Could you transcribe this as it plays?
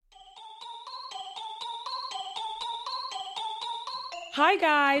Hi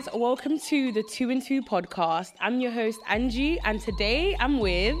guys, welcome to the 2 and 2 podcast. I'm your host Angie, and today I'm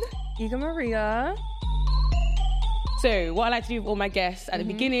with IGA-MARIA. So what I like to do with all my guests at the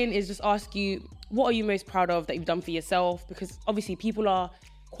beginning is just ask you, what are you most proud of that you've done for yourself? Because obviously people are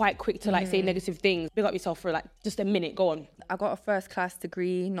quite quick to say negative things. Big up yourself for just a minute. Go on. I got a first-class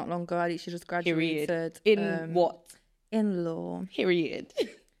degree not long ago. I literally just graduated. In what? In law. Period.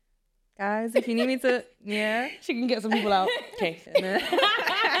 Guys, if you need me to, She can get some people out. Okay.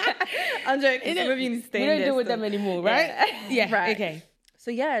 I'm joking. Some of you need to stay We in don't this, deal with so- them anymore, right? Yeah. Right. Okay.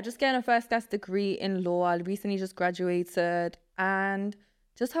 So just getting a first-class degree in law. I recently just graduated, and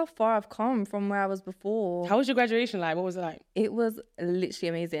just how far I've come from where I was before. How was your graduation like? What was it like? It was literally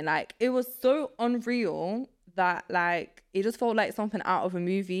amazing. It was so unreal that it just felt like something out of a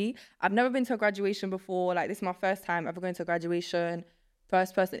movie. I've never been to a graduation before. This is my first time ever going to a graduation.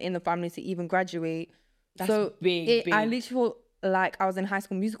 First person in the family to even graduate. That's so big. I literally felt like I was in High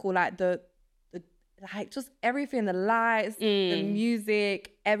School Musical. Just everything, the lights, the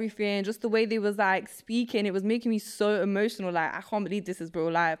music, everything, just the way they was speaking, it was making me so emotional. I can't believe this is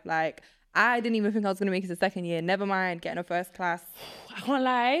real life. I didn't even think I was gonna make it to second year. Never mind getting a first class. I can't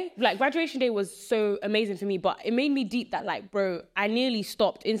lie. Graduation day was so amazing for me, but it made me deep that bro, I nearly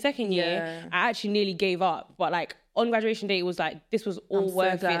stopped in second year. I actually nearly gave up, but on graduation day it was this was all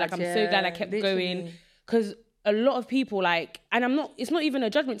worth it. I'm so glad I kept going, because a lot of people and it's not even a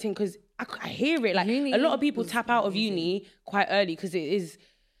judgment thing, because I hear it a lot of people tap out of uni quite early because it's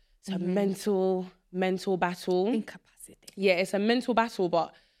a mental battle. Incapacity. Yeah, it's a mental battle,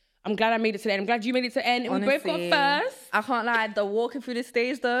 but I'm glad I made it to the end. I'm glad you made it to the end. Honestly, we both got first. I can't lie, the walking through the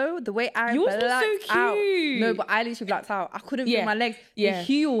stage though, the way I Yours was so blacked out. cute. No, but I literally blacked out. I couldn't feel my legs. The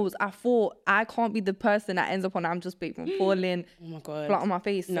heels, I thought I can't be the person that ends up on. I'm just big from falling. Oh my God. Flat on my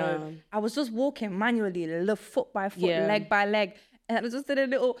face. So No. I was just walking manually, foot by foot, leg by leg. And I just did a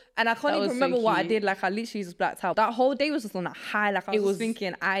little, and I can't even remember what I did. I literally just blacked out. That whole day was just on a high. I was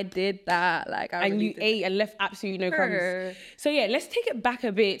thinking, I did that. And you ate and left absolutely no crumbs. So yeah, let's take it back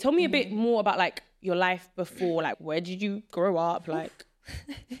a bit. Tell me a bit more about your life before. Where did you grow up?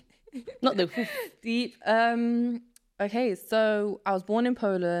 Not the deep. Okay, so I was born in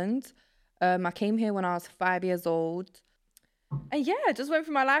Poland. I came here when I was 5 years old. And I just went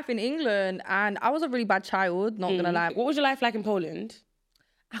through my life in England, and I was a really bad child, not gonna lie. What was your life like in Poland?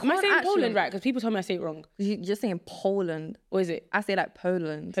 Am I saying Poland right? Because people tell me I say it wrong. You're saying Poland. What is it? I say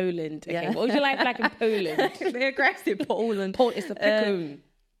Poland. Poland. Okay. Yeah. What was your life like in Poland? They're aggressive, Poland. It's a pickle.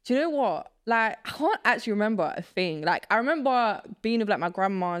 Do you know what? I can't actually remember a thing. I remember being with my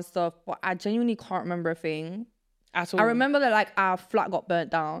grandma and stuff, but I genuinely can't remember a thing. At all. I remember that our flat got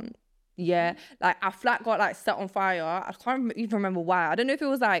burnt down. Yeah, our flat got set on fire. I can't even remember why. I don't know if it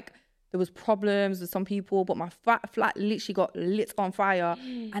was there was problems with some people, but my flat literally got lit on fire,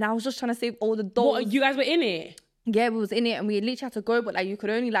 and I was just trying to save all the dolls. What, you guys were in it? Yeah, we was in it, and we literally had to go, but you could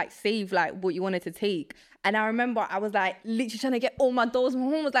only save what you wanted to take. And I remember I was literally trying to get all my dolls. My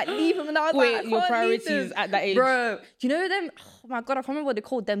mom was leave them, and I was wait, your priorities at that age, bro. Do you know them? Oh my God, I can't remember what they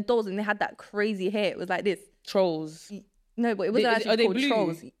called them dolls, and they had that crazy hair. It was like this. Trolls. No, but it wasn't actually called blue?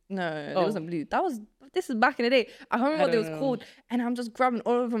 trolls. No, it wasn't blue. This is back in the day. I can't remember what it was called. And I'm just grabbing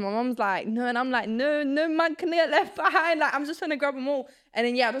all of them. My mom's no. And I'm no man can get left behind. I'm just trying to grab them all. And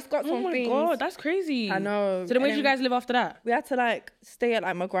then, I just got some things. Oh my God, that's crazy. I know. So then where did you guys live after that? We had to stay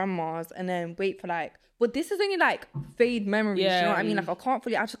at my grandma's and then wait for but this is only vague memories. Yeah. You know what I mean? I can't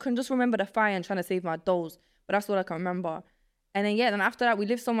fully, I just couldn't just remember the fire and trying to save my dolls. But that's all I can remember. And then, then after that, we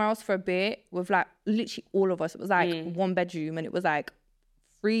lived somewhere else for a bit with literally all of us. It was one bedroom, and it was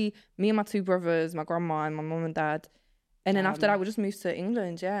me and my two brothers, my grandma and my mom and dad. And then after that, we just moved to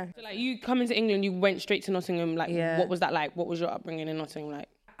England, So you coming to England, you went straight to Nottingham. What was that like? What was your upbringing in Nottingham like?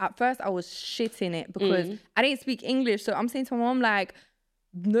 At first, I was shitting it because I didn't speak English. So I'm saying to my mom,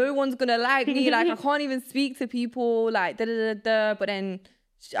 no one's going to like me. I can't even speak to people, da da da da. But then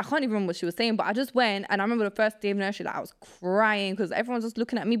I can't even remember what she was saying, but I just went, and I remember the first day of nursery, I was crying because everyone's just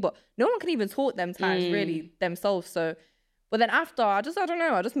looking at me, but no one can even talk them times really themselves. So, but then after, I don't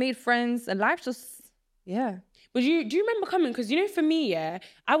know, I just made friends, and life just, But do you remember coming? Because for me,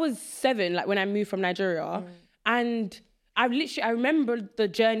 I was 7, when I moved from Nigeria, and I remember the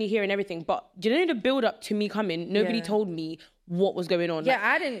journey here and everything, but do you know the build up to me coming? Nobody told me what was going on.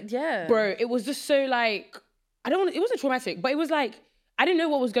 I didn't, Bro, it was just so it wasn't traumatic, but it was I didn't know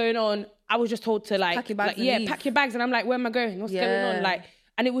what was going on. I was just told to pack your bags pack your bags. And I'm where am I going? What's going on?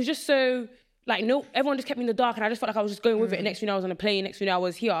 And it was just so no, everyone just kept me in the dark, and I just felt I was just going with it. And next thing I was on a plane, next thing I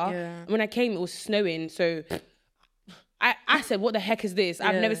was here. And when I came, it was snowing. So I said, what the heck is this?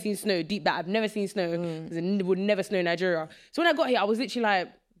 I've never seen snow. Deep that I've never seen snow. Because it would never snow in Nigeria. So when I got here, I was literally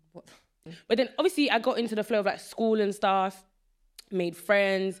like, what? But then obviously I got into the flow of like school and stuff, made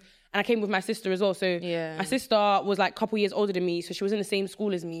friends, and I came with my sister as well. So my sister was like a couple years older than me, so she was in the same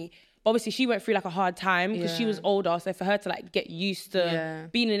school as me. Obviously, she went through like a hard time because she was older. So for her to like get used to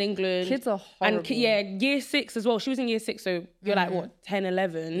being in England. Kids are horrible. And year 6 as well. She was in year 6. So you're like, what, 10,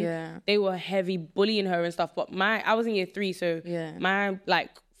 11? Yeah. They were heavy bullying her and stuff. But I was in year 3. So my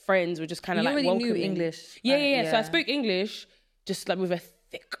like friends were just kind of like welcoming. You already knew English. Yeah. So I spoke English just like with a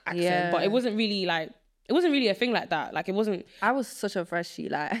thick accent. But it wasn't really a thing like that. Like it wasn't. I was such a freshie.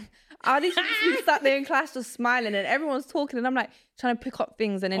 Like I literally sat there in class just smiling and everyone's talking and I'm like trying to pick up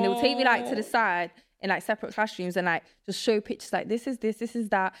things and then they'll take me like to the side in like separate classrooms and like just show pictures like this is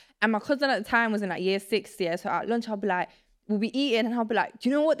that. And my cousin at the time was in like year 6, so at lunch I'll be like, we'll be eating and I'll be like, do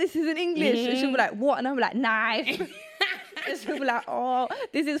you know what this is in English? And she'll be like, what? And I'll be like, knife. And she'll be like, oh,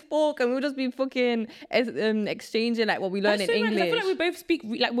 this is fork. And we'll just be fucking exchanging like what we learn in English. I feel like we both speak,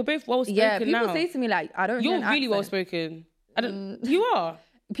 like we're both well spoken now. Yeah, people say to me like, I don't hear an accent. You're really well spoken. You are.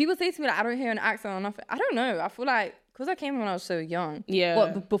 People say to me like, I don't hear an accent or nothing. I don't know. I feel like, because I came when I was so young. Yeah.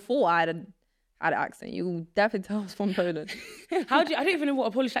 But before I had an accent, you will definitely tell I was from Poland. I don't even know what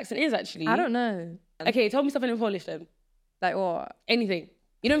a Polish accent is actually. I don't know. Okay, tell me something in Polish then. Like what? Anything.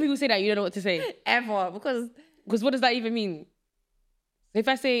 You know when people say that, you don't know what to say. Ever. Because what does that even mean? If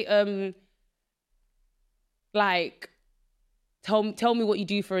I say, like, tell me what you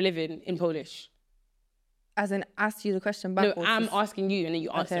do for a living in Polish. As in, ask you the question backwards. No, I'm asking you and then you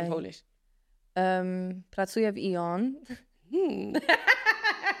answer in Polish. Pracuję w Ion.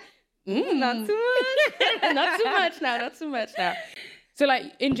 Not too much. Not too much now. So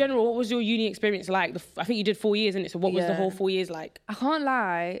like, in general, what was your uni experience like? I think you did 4 years, innit? So what was the whole 4 years like? I can't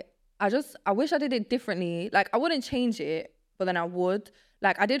lie. I wish I did it differently. Like, I wouldn't change it, but then I would.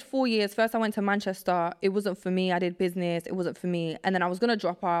 Like, I did 4 years. First, I went to Manchester. It wasn't for me. I did business. It wasn't for me. And then I was going to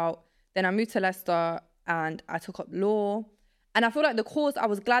drop out. Then I moved to Leicester and I took up law. And I feel like the course, I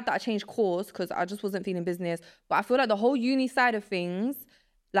was glad that I changed course because I just wasn't feeling business. But I feel like the whole uni side of things,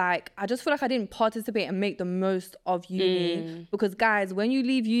 like, I just feel like I didn't participate and make the most of uni. Because, guys, when you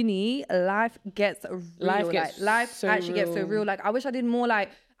leave uni, life gets real. Life actually gets so real. Like, I wish I did more,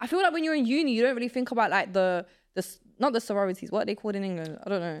 like, I feel like when you're in uni, you don't really think about, like, not the sororities, what are they called in England? I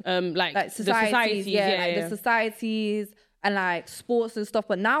don't know. Like societies, the societies and like sports and stuff.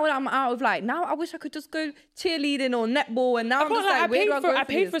 But now that I'm out of now I wish I could just go cheerleading or netball. And now I'm just like, where do I go? I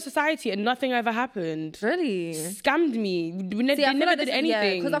paid for society and nothing ever happened. Really? Scammed me. They never did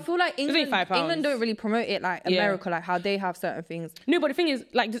anything. Because I feel like England don't really promote it like America, like how they have certain things. No, but the thing is,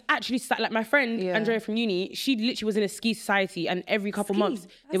 like, there's actually, like, my friend Andrea from uni, she literally was in a ski society, and every couple months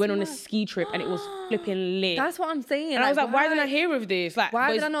they went on a ski trip, and it was flipping lit. That's what I'm saying. And I was like, why didn't I hear of this? Like,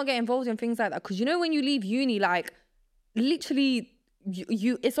 why did I not get involved in things like that? Because you know, when you leave uni, like, literally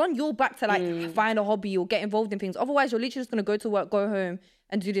you it's on your back to like find a hobby or get involved in things. Otherwise, you're literally just gonna go to work, go home,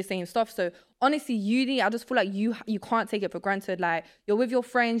 and do the same stuff. So honestly, uni, I just feel like you can't take it for granted. Like, you're with your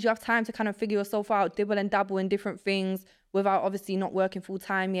friends, you have time to kind of figure yourself out, dibble and dabble in different things without obviously not working full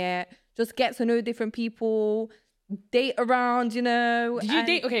time yet. Just get to know different people, date around, you know. Did you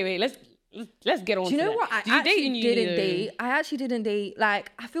date? Okay, wait, let's get on. Do you know what? I actually didn't date. I actually didn't date.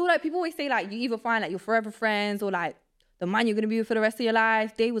 Like, I feel like people always say like you either find like your forever friends or like the man you're gonna be with for the rest of your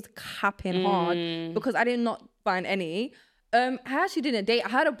life. They was capping hard because I did not find any. I actually didn't date. I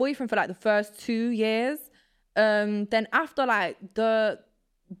had a boyfriend for like the first 2 years. Then after, like, the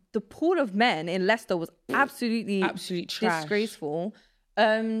pool of men in Leicester was absolutely trash. Disgraceful.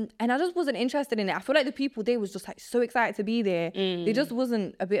 And I just wasn't interested in it. I feel like the people there was just like so excited to be there. They just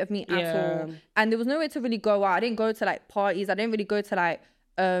wasn't a bit of me at all. And there was nowhere to really go out. I didn't go to like parties. I didn't really go to like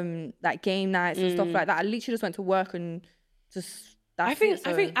game nights and stuff like that. I literally just went to work and just. I think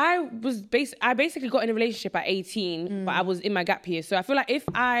I basically got in a relationship at 18, but I was in my gap year. So I feel like if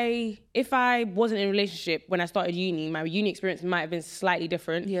I wasn't in a relationship when I started uni, my uni experience might have been slightly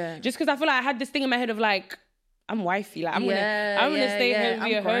different. Yeah. Just because I feel like I had this thing in my head of like, I'm wifey, like I'm gonna stay home,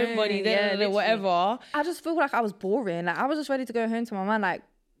 be a homebody, whatever. I just feel like I was boring. Like, I was just ready to go home to my man. Like,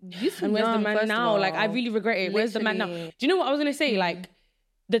 and where's the man now? Like, I really regret it. Where's the man now? Do you know what I was gonna say? Like,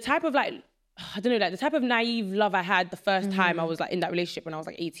 the type of like, I don't know, like the type of naive love I had the first time I was like in that relationship when I was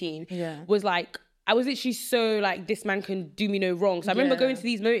like 18 was like, I was literally so like, this man can do me no wrong. So I remember going to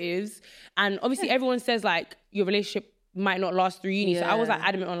these motives, and obviously everyone says like your relationship might not last through uni. So I was like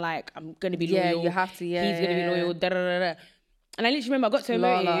adamant on like, I'm gonna be loyal. Yeah, you have to. Yeah, he's gonna be loyal. Da, da, da, da. And I literally remember I got to a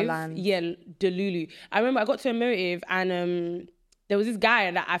motive. Delulu. I remember I got to a motive, and there was this guy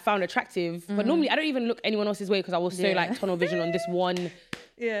that I found attractive, but normally I don't even look anyone else's way because I was so like tunnel vision on this one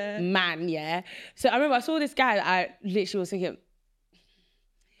man, So I remember I saw this guy that I literally was thinking,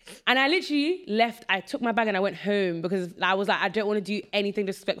 and I literally left. I took my bag and I went home because I was like, I don't want to do anything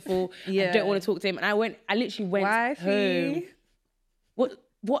disrespectful. I don't want to talk to him. And I literally went home.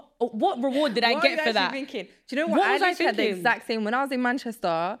 What reward did I get for that? Thinking? Do you know what? I literally had the exact same. When I was in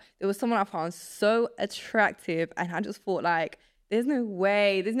Manchester, there was someone I found so attractive, and I just thought like, there's no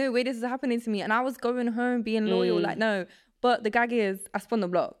way this is happening to me. And I was going home being loyal, like no. But the gag is, I spun the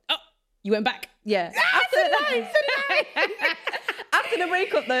block. Oh, you went back? Yeah. After the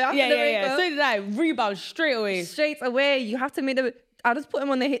breakup though. After the breakup. So did I. Rebound straight away. You have to make I just put him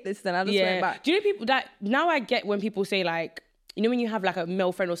on the hit list and I just went back. Do you know people that, now I get when people say like, you know when you have like a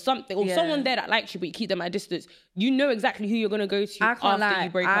male friend or something, or someone there that likes you but you keep them at a distance, you know exactly who you're going to go to after you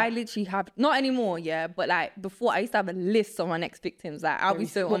break up. I literally have, not anymore, but like before I used to have a list of my next victims. Like I'll be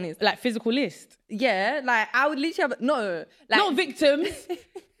so honest. Like physical list? Yeah, like I would literally have, not victims.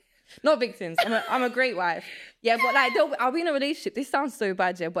 Not victims. I'm a great wife. Yeah, but like I'll be in a relationship. This sounds so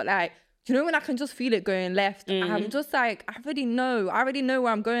bad, but like, do you know when I can just feel it going left? I'm just like, I already know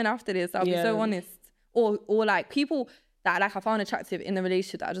where I'm going after this. I'll be so honest. Or like people that like I found attractive in the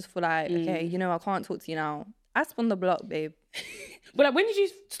relationship that I just feel like, okay, I can't talk to you now. I spun the block, babe. But like, when did you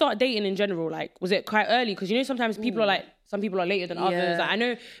start dating in general? Like, was it quite early? Because sometimes people are like, some people are later than others. Like, I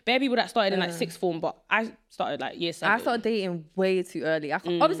know bare people that started in like sixth form, but I started like year 7. I started dating way too early.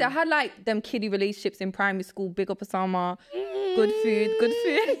 Obviously, I had like them kiddie relationships in primary school. Big up Osama. Good food.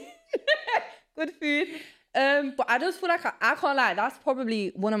 Good food. But I just feel like I can't lie. That's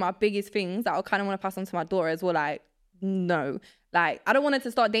probably one of my biggest things that I kind of want to pass on to my daughter as well. Like, no. Like, I don't want her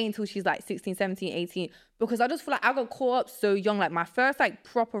to start dating until she's like 16, 17, 18. Because I just feel like I got caught up so young. Like, my first like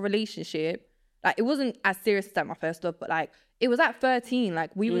proper relationship, like it wasn't as serious as like my first love, but like it was at 13.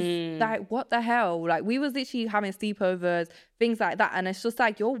 Like we was like, what the hell? Like we was literally having sleepovers, things like that. And it's just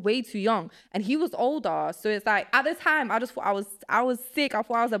like, you're way too young. And he was older. So it's like, at the time, I just thought I was sick. I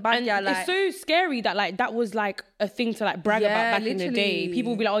thought I was a bad guy. Like, it's so scary that like, that was like a thing to like brag about back in the day.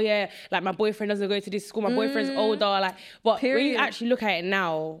 People would be like, oh yeah, like my boyfriend doesn't go to this school. My boyfriend's older. Like, but when you actually look at it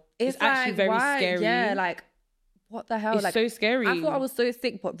now, it's actually very scary. Yeah, like, what the hell? It's like, so scary. I thought I was so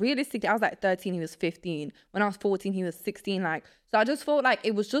sick, but realistically, I was like 13, he was 15. When I was 14, he was 16. Like, so I just felt like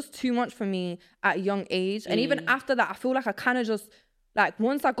it was just too much for me at a young age. And even after that, I feel like I kind of just, like,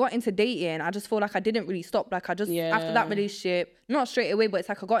 once I got into dating, I just feel like I didn't really stop. Like, I just, after that relationship, not straight away, but it's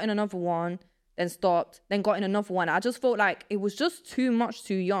like I got in another one, then stopped, then got in another one. I just felt like it was just too much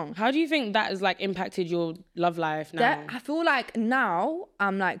too young. How do you think that has like impacted your love life now? I feel like now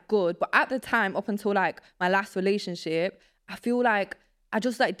I'm like good, but at the time, up until like my last relationship, I feel like I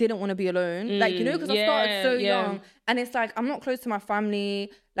just like didn't want to be alone. Like, because I started so young, and it's like I'm not close to my family.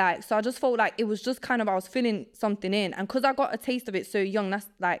 Like, so I just felt like it was just kind of, I was feeling something in, and because I got a taste of it so young, that's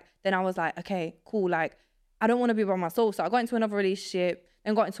like, then I was like, okay, cool. Like, I don't want to be by myself. So I got into another relationship,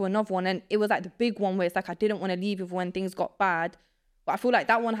 then got into another one, and it was like the big one where it's like I didn't want to leave even when things got bad. But I feel like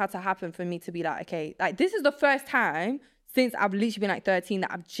that one had to happen for me to be like, okay, like this is the first time since I've literally been like 13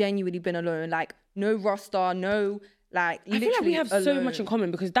 that I've genuinely been alone. Like no roster, no like. I feel like we have so much in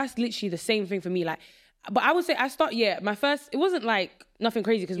common because that's literally the same thing for me. Like, but I would say I start my first. It wasn't like nothing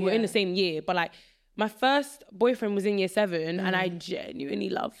crazy because we're in the same year, but like. My first boyfriend was in year 7 and I genuinely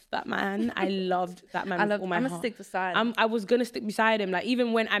loved that man. I loved that man with all my heart. I'm going to stick beside him. I was going to stick beside him. Like,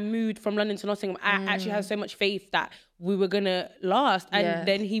 even when I moved from London to Nottingham, I actually had so much faith that we were going to last. And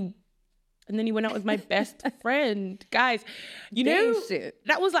then he went out with my best friend. Guys,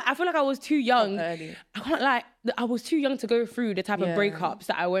 that was like, I feel like I was too young. I can't lie. I was too young to go through the type of breakups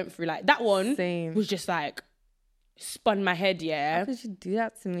that I went through. Like, that one was just like, spun my head. How could you do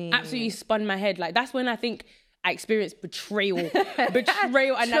that to me? Absolutely spun my head. Like, that's when I think I experienced betrayal and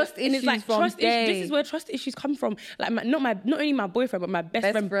trust issues. It's like trust issues. This is where trust issues come from. Like, not only my boyfriend but my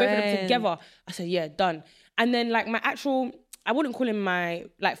best friend, both of them together. I said, yeah, done. And then like my actual, I wouldn't call him my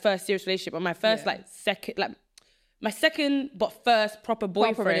like first serious relationship, but my first my second but first proper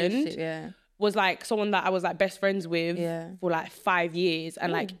boyfriend. Was like someone that I was like best friends with for like 5 years.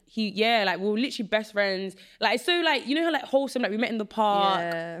 And like we were literally best friends. Like, it's so like, you know how like wholesome, like we met in the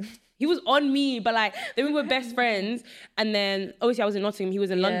park. He was on me, but like then we were best friends. And then obviously I was in Nottingham, he was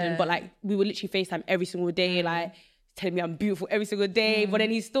in London, but like we would literally FaceTime every single day, like telling me I'm beautiful every single day. But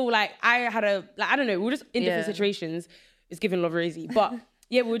then he's still like, I don't know, we were just in different situations. It's giving love easy. But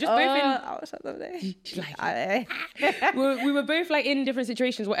yeah, we were just both in. I was like, we were both like in different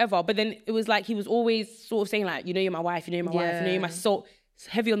situations, whatever. But then it was like he was always sort of saying like, you're my wife, you're my wife, you're my soul.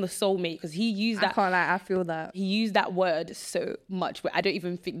 heavy on the soulmate because he used that. I can't lie, I feel that. He used that word so much, but I don't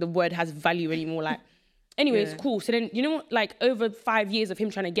even think the word has value anymore. Like, anyways, cool. So then, you know what? Like, over 5 years of him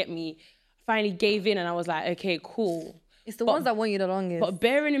trying to get me, finally gave in, and I was like, okay, cool. It's the ones that want you the longest. But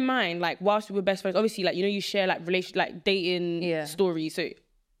bearing in mind, like, whilst we were best friends, obviously, like, you know, you share like dating stories. So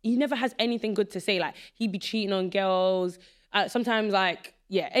he never has anything good to say. Like, he'd be cheating on girls. Sometimes, like,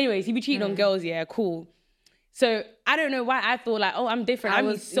 anyways, he'd be cheating on girls. Yeah, cool. So I don't know why I thought like, oh, I'm different. I'm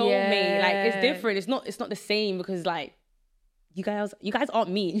his soulmate. Like, it's different. It's not the same because like you guys aren't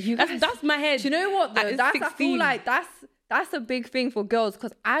me. That's my head. Do you know what though? I feel like that's a big thing for girls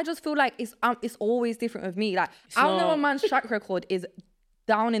because I just feel like it's always different with me. Like I don't know a man's track record is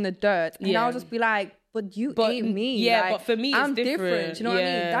down in the dirt, and I'll just be like, but you ain't me. Yeah, like, but for me, I'm it's different. Do you know what I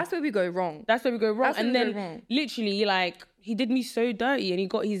mean? That's where we go wrong. And then literally, like, he did me so dirty, and he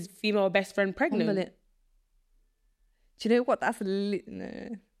got his female best friend pregnant. Do you know what? No.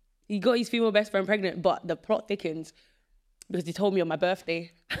 He got his female best friend pregnant, but the plot thickens because he told me on my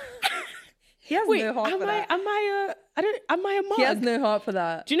birthday. He has no heart for that. Am I a mug? He has no heart for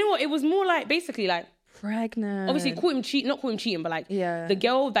that. Do you know what? It was more like basically like pregnant. Obviously, not call him cheating, but like the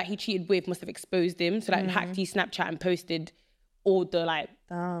girl that he cheated with must have exposed him. So like hacked his Snapchat and posted all the like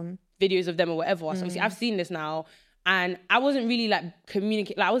videos of them or whatever. So obviously, I've seen this now. And I wasn't really like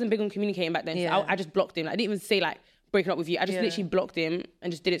I wasn't big on communicating back then. So I just blocked him. Like, I didn't even say like breaking up with you. I just literally blocked him and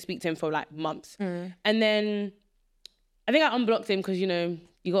just didn't speak to him for like months. And then I think I unblocked him because, you know,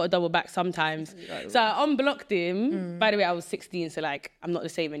 you got to double back sometimes. So I unblocked him. By the way, I was 16, so like I'm not the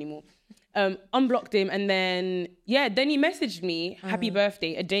same anymore. Unblocked him, and then then he messaged me, happy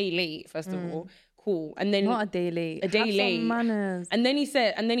birthday, a day late, first of all. Cool. And then not a day late. A day late. Some manners. And then he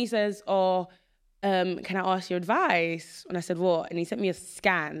says, oh, can I ask your advice? And I said, what? And he sent me a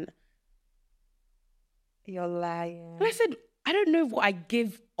scan. You're lying. And I said, I don't know what I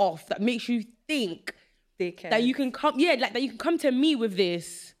give off that makes you think that you can come, that you can come to me with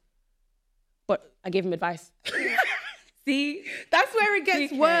this. But I gave him advice. See, that's where it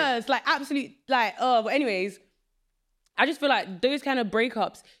gets worse. Like, absolute, like, oh, but anyways, I just feel like those kind of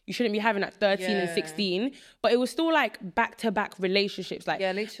breakups you shouldn't be having at 13 and 16. But it was still like back-to-back relationships. Like,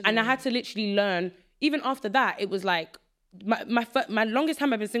 literally. And I had to literally learn, even after that, it was like, my longest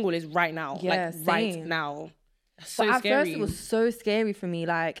time I've been single is right now. Right now. So but scary. At first it was so scary for me.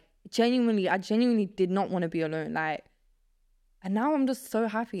 Like, I genuinely did not want to be alone. Like, and now I'm just so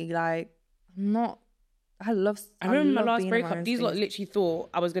happy. Like, I remember my last breakup. These lot literally thought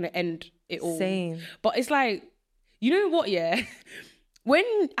I was going to end it all. Same. But it's like, you know what, when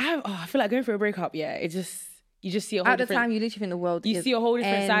I feel like going through a breakup, you just see a whole different... At the time, you literally think the world you is see a whole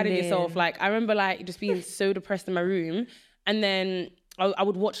different ending. side of yourself. Like, I remember, like, just being so depressed in my room. And then I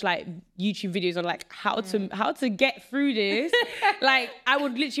would watch, like, YouTube videos on, like, how to get through this. Like, I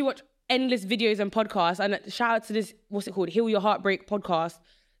would literally watch endless videos and podcasts. And shout out to this, what's it called? Heal Your Heartbreak podcast.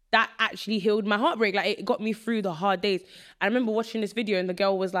 That actually healed my heartbreak. Like, it got me through the hard days. I remember watching this video and the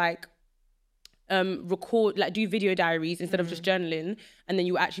girl was like, do video diaries instead of just journaling, and then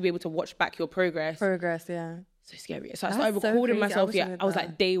you will actually be able to watch back your progress. So scary. So I started recording myself. I was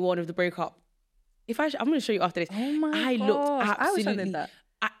like day one of the breakup. I'm going to show you after this. Oh my I looked absolutely. I wish I did that.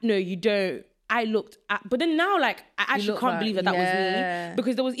 No, you don't. I looked at, but then now, like, I actually can't believe that was me,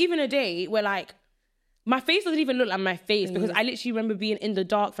 because there was even a day where, like, my face doesn't even look like my face, because I literally remember being in the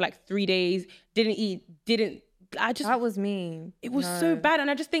dark for like 3 days, didn't eat, that was me. It was so bad. And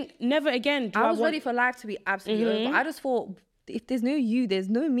I just think never again. I was ready for life to be absolutely over. I just thought, if there's no you, there's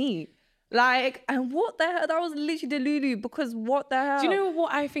no me. Like, and what the hell? That was literally Delulu, because what the hell? Do you know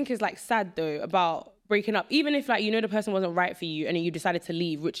what I think is like sad though about breaking up? Even if, like, you know, the person wasn't right for you and then you decided to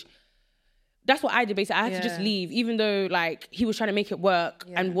leave, which that's what I did basically. I had to just leave, even though, like, he was trying to make it work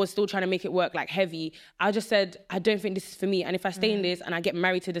and was still trying to make it work, like, heavy. I just said, I don't think this is for me. And if I stay in this and I get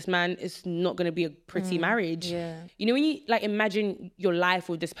married to this man, it's not going to be a pretty marriage. You know, when you, like, imagine your life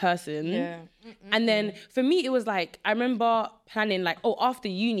with this person. And then for me, it was like, I remember planning, like, oh, after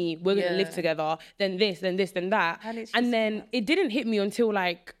uni, we're going to live together, then this, then that. And then it didn't hit me until,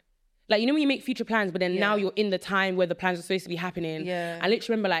 like, you know when you make future plans, but then now you're in the time where the plans are supposed to be happening. I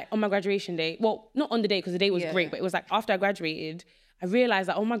literally remember, like, on my graduation day, well, not on the day, because the day was great, but it was like after I graduated, I realized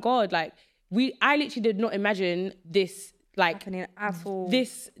that, oh my God, like, I literally did not imagine this, like, happening at all.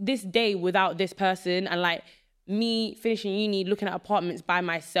 This day without this person, and, like, me finishing uni, looking at apartments by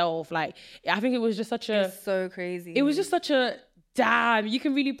myself. Like, I think it was just such a... It's so crazy. It was just such a, damn, you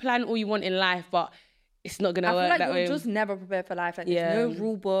can really plan all you want in life, but it's not going to work that way. I feel like you're just never prepared for life. Like, there's no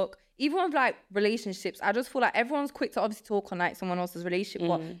rule book. even with like relationships, I just feel like everyone's quick to obviously talk on like someone else's relationship,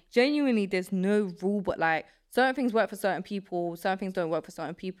 but genuinely there's no rule. But like certain things work for certain people, certain things don't work for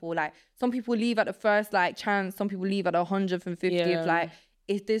certain people. Like some people leave at the first like chance, some people leave at 150th. Like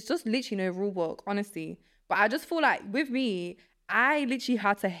there's just literally no rule book, honestly. But I just feel like with me, I literally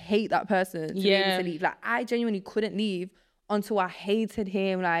had to hate that person to be able to leave. Like I genuinely couldn't leave until I hated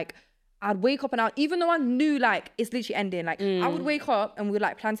him. Like I'd wake up and even though I knew like it's literally ending, like I would wake up and we'd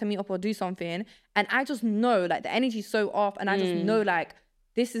like plan to meet up or do something, and I just know like the energy's so off, and I just know like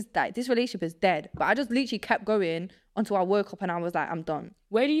this relationship is dead. But I just literally kept going until I woke up and I was like, I'm done.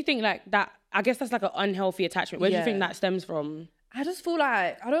 Where do you think like that? I guess that's like an unhealthy attachment. Where do you think that stems from? I just feel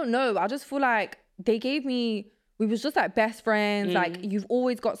like, I don't know. I just feel like we was just like best friends. Like you've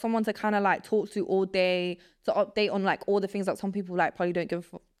always got someone to kind of like talk to all day, to update on like all the things that some people like probably don't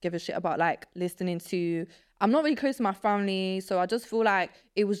give a shit about like listening to. I'm not really close to my family, so I just feel like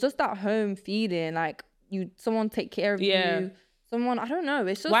it was just that home feeling, like someone take care of you. Someone, I don't know.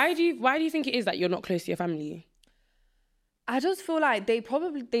 It's just, why do you think it is that you're not close to your family? I just feel like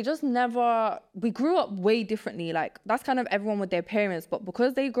they just never, we grew up way differently. Like that's kind of everyone with their parents, but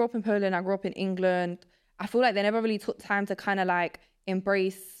because they grew up in Poland, I grew up in England, I feel like they never really took time to kind of like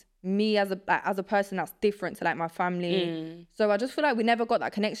embrace me as a person that's different to like my family. So I just feel like we never got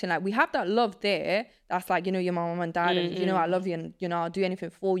that connection. Like we have that love there. That's like, you know, your mom and dad and, you know, I love you and, you know, I'll do anything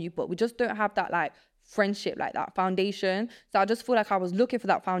for you. But we just don't have that like friendship, like that foundation. So I just feel like I was looking for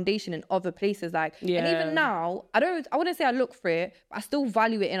that foundation in other places. Like, and even now, I wouldn't say I look for it, but I still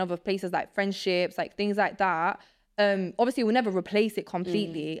value it in other places, like friendships, like things like that. Obviously we'll never replace it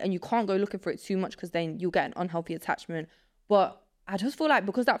completely, and you can't go looking for it too much because then you'll get an unhealthy attachment. But I just feel like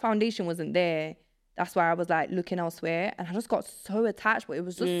because that foundation wasn't there, that's why I was like looking elsewhere, and I just got so attached, but it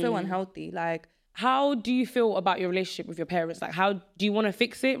was just so unhealthy. Like, how do you feel about your relationship with your parents? Like, how do you want to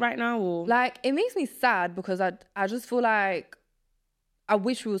fix it right now? Or like, it makes me sad because I just feel like I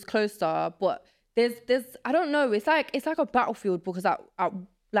wish we was closer, but there's I don't know, it's like a battlefield, because I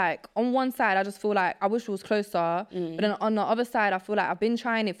like on one side I just feel like I wish it was closer, but then on the other side I feel like I've been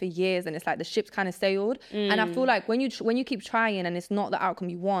trying it for years and it's like the ship's kind of sailed, and I feel like when you keep trying and it's not the outcome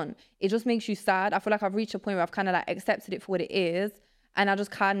you want, it just makes you sad. I feel like I've reached a point where I've kind of like accepted it for what it is, and I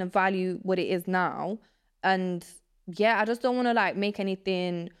just kind of value what it is now. And yeah, I just don't want to like make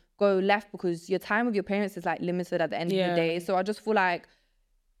anything go left, because your time with your parents is like limited at the end of the day. So I just feel like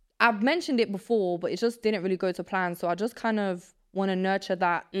I've mentioned it before, but it just didn't really go to plan. So I just kind of want to nurture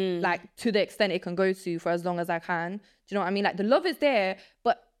that like to the extent it can go to for as long as I can. Do you know what I mean? Like the love is there,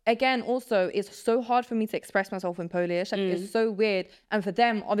 but again, also it's so hard for me to express myself in Polish. Like it's so weird. And for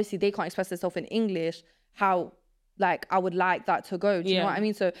them, obviously they can't express themselves in English how like I would like that to go. Do you know what I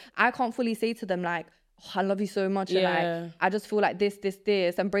mean? So I can't fully say to them like, oh, I love you so much, and like I just feel like this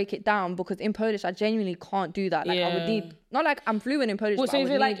and break it down, because in Polish I genuinely can't do that. Like I would need, not like I'm fluent in Polish, well, but so I is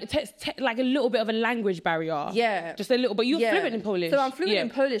would it need, like a little bit of a language barrier? Just a little, but you're fluent in Polish. So I'm fluent in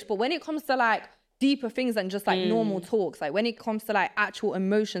Polish, but when it comes to like deeper things than just like normal talks, like when it comes to like actual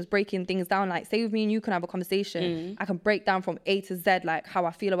emotions, breaking things down, like say with me and you can have a conversation, I can break down from A to Z like how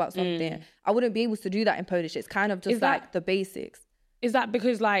I feel about something. I wouldn't be able to do that in Polish. It's kind of just like the basics. Is that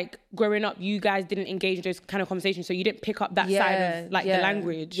because like growing up you guys didn't engage in those kind of conversations, so you didn't pick up that side of like the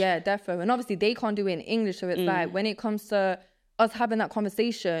language? Yeah, definitely. And obviously they can't do it in English, so it's like when it comes to us having that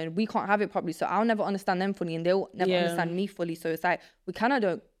conversation, we can't have it properly, so I'll never understand them fully and they'll never understand me fully. So it's like we kind of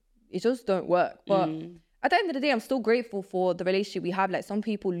don't, it just don't work. But at the end of the day, I'm still grateful for the relationship we have. Like some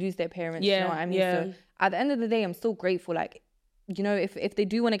people lose their parents, you know what I mean? So at the end of the day, I'm still grateful. Like, you know, if they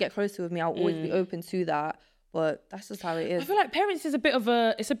do want to get closer with me, I'll always be open to that. But that's just how it is. I feel like parents is a bit of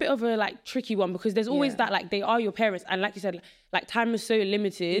a like tricky one, because there's always that like they are your parents, and like you said, like time is so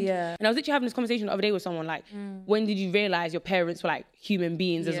limited. And I was literally having this conversation the other day with someone like, when did you realize your parents were like human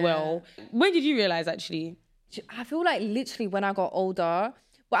beings as well? When did you realize actually? I feel like literally when I got older,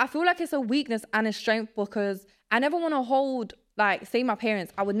 but I feel like it's a weakness and a strength, because I never want to hold, like, say my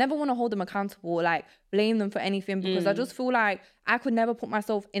parents, I would never want to hold them accountable, like blame them for anything, because I just feel like I could never put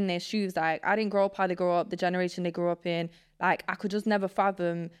myself in their shoes. Like I didn't grow up how they grew up, the generation they grew up in. Like I could just never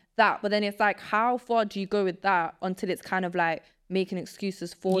fathom that. But then it's like, how far do you go with that until it's kind of like making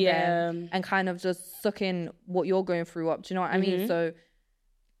excuses for them and kind of just sucking what you're going through up? Do you know what I mean? So,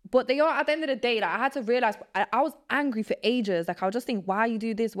 but they are, at the end of the day, like I had to realize I was angry for ages. Like I would just think, why you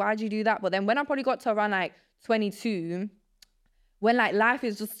do this? Why do you do that? But then when I probably got to around like 22, when like life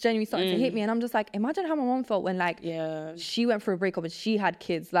is just genuinely starting to hit me, and I'm just like, imagine how my mom felt when like she went through a breakup and she had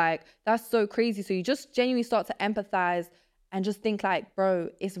kids. Like that's so crazy. So you just genuinely start to empathize and just think like, bro,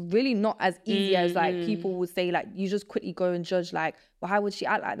 it's really not as easy as like people would say, like, you just quickly go and judge like, well, how would she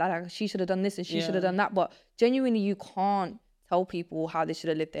act like that? Like, she should have done this and she should have done that. But genuinely, you can't tell people how they should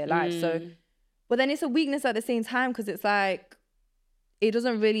have lived their life. So, but then it's a weakness at the same time, because it's like, it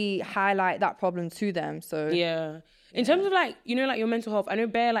doesn't really highlight that problem to them. So in terms of like, you know, like your mental health, I know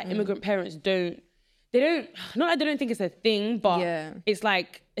bare like immigrant parents not that they don't think it's a thing, but it's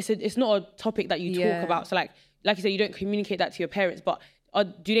like, it's not a topic that you talk about. So like you said, you don't communicate that to your parents, but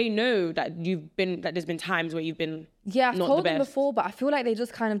do they know that there's been times where you've been I've told them before, but I feel like they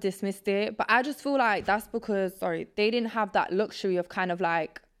just kind of dismissed it. But I just feel like that's because, they didn't have that luxury of kind of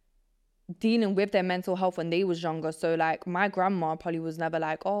like dealing with their mental health when they was younger. So like my grandma probably was never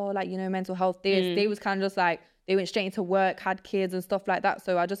like, oh, like, you know, mental health this. They was kind of just like, they went straight into work, had kids and stuff like that.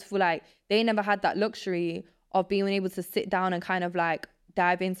 So I just feel like they never had that luxury of being able to sit down and kind of like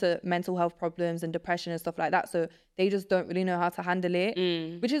dive into mental health problems and depression and stuff like that. So they just don't really know how to handle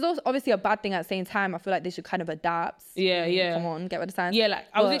it, which is also obviously a bad thing at the same time. I feel like they should kind of adapt. Come on, get what I'm saying? Yeah, like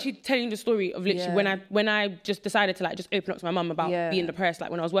I was literally telling the story of literally when I just decided to like just open up to my mum about being depressed,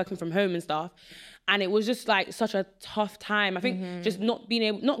 like when I was working from home and stuff. And it was just like such a tough time. I think just not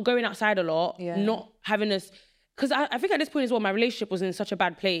going outside a lot, not having this. Because I think at this point as well, my relationship was in such a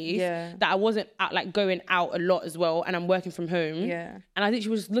bad place that I wasn't like going out a lot as well, and I'm working from home. And I think she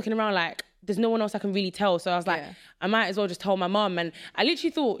was just looking around like, there's no one else I can really tell. So I was like, I might as well just tell my mum. And I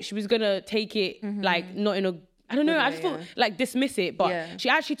literally thought she was gonna take it like not in a, I don't know, I just thought like dismiss it, but she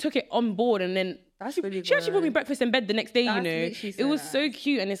actually took it on board, and then she actually brought me breakfast in bed the next day. You know, it was so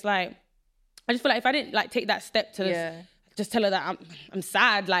cute, and it's like, I just feel like if I didn't like take that step to just tell her that I'm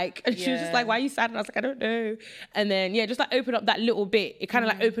sad, like, and she was just like, why are you sad? And I was like, I don't know. And then just like open up that little bit, it kind of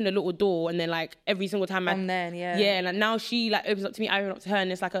like opened a little door, and then like every single time and like now she like opens up to me, I open up to her, and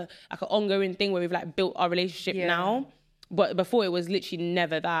it's like an ongoing thing where we've like built our relationship now. But before it was literally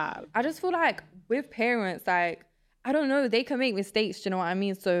never that. I just feel like with parents, like, I don't know, they can make mistakes, do you know what I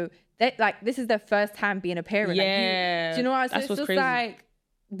mean? So they, like, this is their first time being a parent. Like, do you know what I mean? That's so it's just crazy. like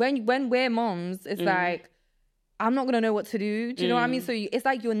when we're moms, it's like, I'm not going to know what to do. Do you know what I mean? So it's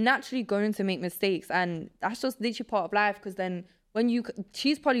like you're naturally going to make mistakes, and that's just literally part of life. Because then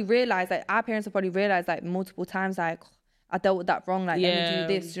she's probably realized, like, our parents have probably realized like multiple times, like, I dealt with that wrong. Like, let me do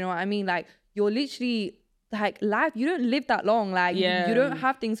this. Do you know what I mean? Like, you're literally like, life, you don't live that long. Like, you don't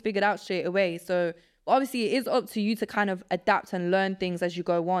have things figured out straight away. So obviously it is up to you to kind of adapt and learn things as you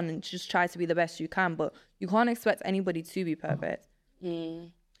go on and just try to be the best you can. But you can't expect anybody to be perfect.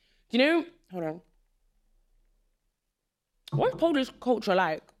 Do you know, hold on. What's Polish culture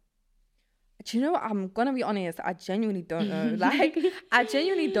like? Do you know what? I'm going to be honest. I genuinely don't know. Like, I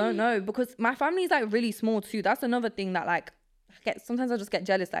genuinely don't know, because my family is like really small too. That's another thing that like, sometimes I just get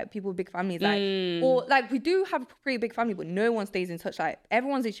jealous, like people with big families, like, or like we do have a pretty big family, but no one stays in touch. Like,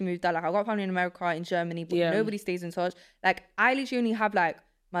 everyone's literally moved out. Like, I've got family in America, in Germany, but nobody stays in touch. Like, I literally only have like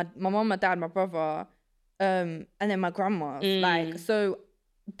my mom, my dad, my brother, and then my grandma. Like, so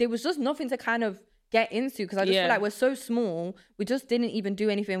there was just nothing to kind of get into, because I just feel like we're so small. We just didn't even do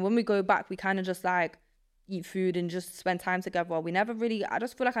anything. When we go back, we kind of just like eat food and just spend time together. We never really, I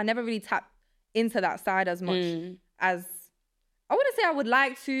just feel like I never really tapped into that side as much as I wouldn't say I would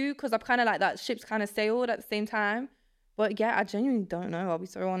like to, because I'm kind of like, that ship's kind of sailed at the same time. But yeah, I genuinely don't know, I'll be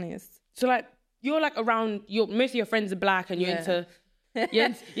so honest. So like, you're like around, most of your friends are black, and you're into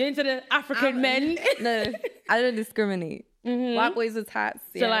you're into the African men. No, I don't discriminate. White boys with hats.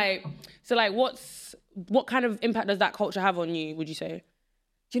 So like what kind of impact does that culture have on you, would you say?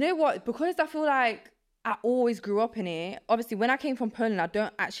 Do you know what? Because I feel like I always grew up in it. Obviously, when I came from Poland, I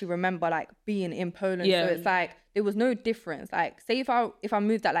don't actually remember like being in Poland. So it's like there was no difference. Like, say if I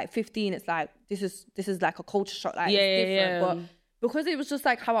moved at like 15, it's like this is like a culture shock. Like, it's different. But because it was just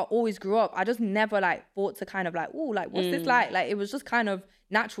like how I always grew up, I just never like thought to kind of like, oh, like what's this like? Like, it was just kind of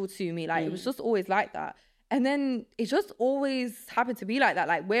natural to me. Like, it was just always like that. And then it just always happened to be like that.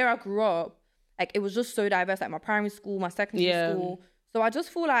 Like, where I grew up, like, it was just so diverse. Like, my primary school, my secondary school. So I just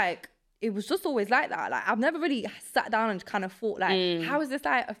feel like it was just always like that. Like, I've never really sat down and kind of thought, like, how is this,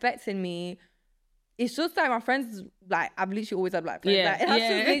 like, affecting me? It's just, like, my friends, like, I've literally always had black friends. Like, that's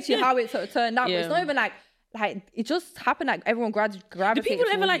just literally how it sort of turned out. But it's not even, like, it just happened, like, everyone gravitated. Do people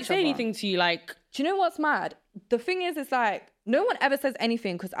ever, like, say anything to you, like... Do you know what's mad? The thing is, it's, like, no one ever says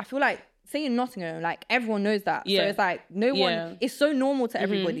anything, because I feel like, say in Nottingham, like, everyone knows that. So it's, like, no one... It's so normal to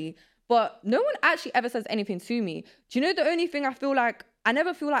everybody. But no one actually ever says anything to me. Do you know the only thing I feel like, I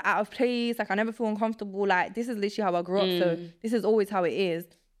never feel like out of place, like I never feel uncomfortable, like this is literally how I grew up, so this is always how it is.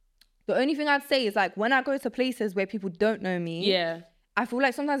 The only thing I'd say is like when I go to places where people don't know me, I feel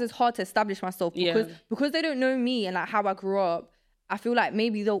like sometimes it's hard to establish myself because they don't know me and like how I grew up. I feel like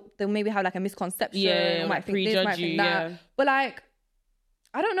maybe they'll maybe have like a misconception, or might think this, might think that. But like,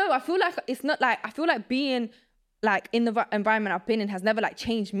 I don't know. I feel like it's not like, I feel like being like in the environment I've been in has never like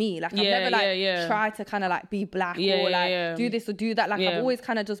changed me. Like I've never like tried to kind of like be black or like do this or do that. Like I've always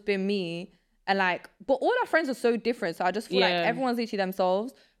kind of just been me. And like, but all our friends are so different. So I just feel like everyone's literally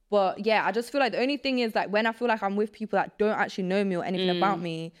themselves. But yeah, I just feel like the only thing is like when I feel like I'm with people that don't actually know me or anything about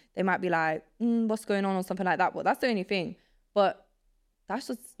me, they might be like, what's going on or something like that. But that's the only thing. But that's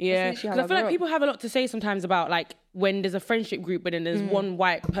just because I feel like people have a lot to say sometimes about like when there's a friendship group, but then there's one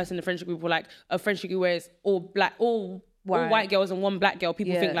white person in the friendship group, or like a friendship group where it's all white girls and one black girl.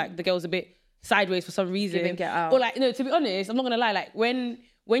 People think like the girl's a bit sideways for some reason. Get out. Or like, no, to be honest, I'm not gonna lie. Like when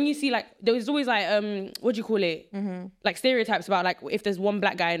you see like, there was always like what do you call it? Like stereotypes about like if there's one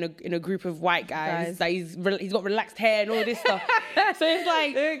black guy in a group of white guys. Like he's got relaxed hair and all this stuff. So it's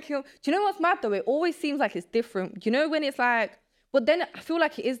like, don't kill. Do you know what's mad though? It always seems like it's different. You know when it's like. But then I feel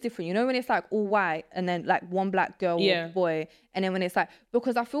like it is different. You know, when it's like all white and then like one black girl or boy. And then when it's like,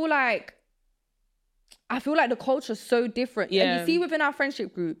 because I feel like the culture's so different. Yeah. And you see within our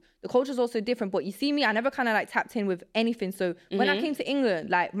friendship group, the culture's also different. But you see me, I never kind of like tapped in with anything. So when I came to England,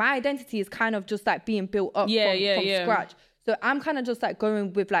 like my identity is kind of just like being built up from scratch. So I'm kind of just like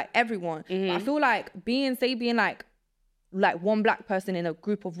going with like everyone. But I feel like being like one black person in a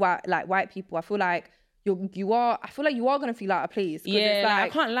group of white people, I feel like you are gonna feel out of place. Yeah, it's like, I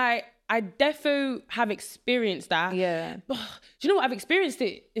can't lie, I defo have experienced that. Yeah. But do you know what? I've experienced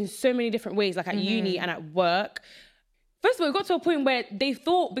it in so many different ways, like at uni and at work. First of all, it got to a point where they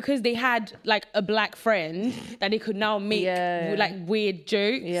thought because they had like a black friend that they could now make like weird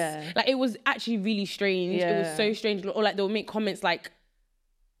jokes. Yeah. Like it was actually really strange. Yeah. It was so strange. Or like they'll make comments like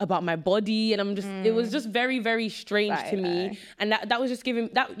about my body, and I'm just it was just very, very strange to me. And that was just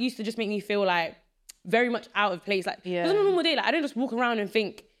that used to just make me feel like very much out of place. Like it was a normal day. Like I don't just walk around and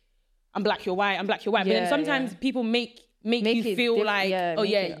think I'm black, you're white, I'm black, you're white. But then sometimes people make you feel like,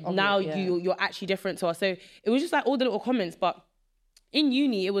 now you're actually different to us. So it was just like all the little comments. But in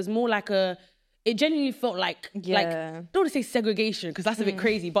uni, it was more like it genuinely felt like I don't want to say segregation because that's a bit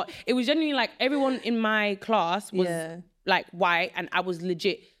crazy, but it was genuinely like everyone in my class was like white, and I was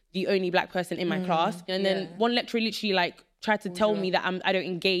legit the only black person in my class. And then one lecturer literally like tried to tell me that I don't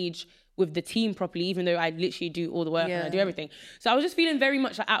engage with the team properly, even though I literally do all the work and I do everything. So I was just feeling very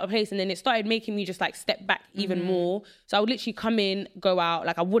much like out of place, and then it started making me just like step back even more. So I would literally come in, go out,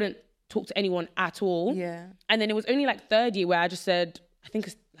 like I wouldn't talk to anyone at all. Yeah. And then it was only like third year where I just said, I think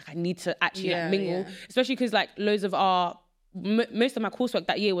it's like I need to actually like mingle, especially because like loads of most of my coursework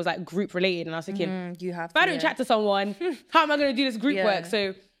that year was like group related, and I was thinking, if I don't chat to someone, how am I going to do this group work?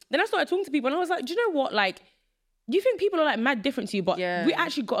 So then I started talking to people, and I was like, do you know what, like, you think people are like mad different to you, but we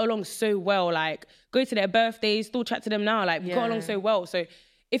actually got along so well. Like, go to their birthdays, still chat to them now. Like, we got along so well. So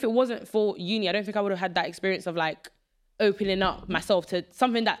if it wasn't for uni, I don't think I would have had that experience of like opening up myself to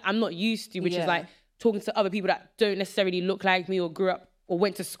something that I'm not used to, which is like talking to other people that don't necessarily look like me or grew up or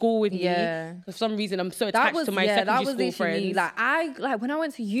went to school with me. For some reason, I'm so attached to my secondary school friends. Like when I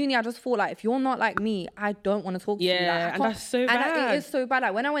went to uni, I just thought like, if you're not like me, I don't want to talk to you. Like, and that's so bad. And it is so bad.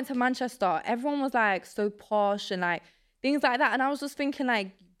 Like when I went to Manchester, everyone was like so posh and like things like that. And I was just thinking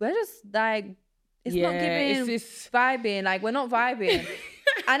like, we're just like, it's not giving vibing. Like we're not vibing.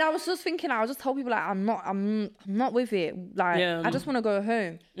 And I was just thinking, I was just told people like, I'm not with it. Like I just want to go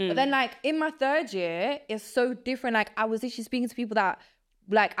home. But then like in my third year, it's so different. Like I was literally speaking to people that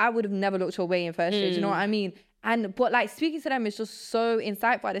like I would have never looked away in first year. Do you know what I mean? But like speaking to them is just so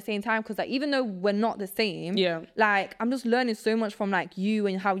insightful at the same time, because like even though we're not the same, like I'm just learning so much from like you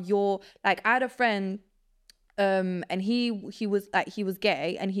and how you're like. I had a friend, and he was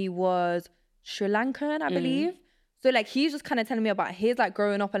gay and he was Sri Lankan, I believe. So like he's just kind of telling me about his like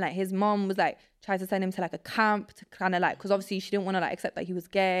growing up, and like his mom was like trying to send him to like a camp to kind of like, because obviously she didn't want to like accept that he was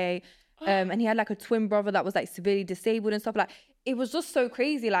gay. And he had like a twin brother that was like severely disabled and stuff. Like it was just so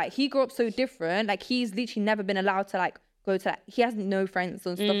crazy. Like he grew up so different. Like he's literally never been allowed to like go to, like, he has no friends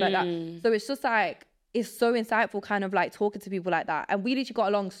and stuff like that. So it's just like, it's so insightful kind of like talking to people like that. And we literally got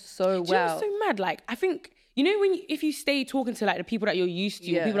along so well. Do you know what's so mad? Like I think, you know, if you stay talking to like the people that you're used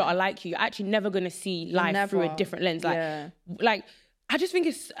to, or people that are like you, you're actually never going to see life through a different lens. Like I just think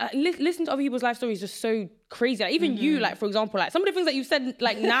it's listening to other people's life stories is just so crazy. Like even you, like for example, like some of the things that you've said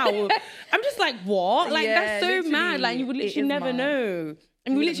like now, I'm just like, what? Like that's so mad. Like you would literally never know.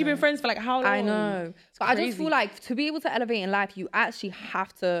 And we've literally been friends for like how long? I know. But I just feel like to be able to elevate in life, you actually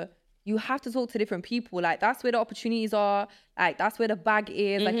have to you have to talk to different people. Like, that's where the opportunities are. Like, that's where the bag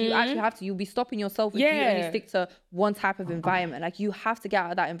is. Like, you actually have to, you'll be stopping yourself if you only stick to one type of environment. Like, you have to get out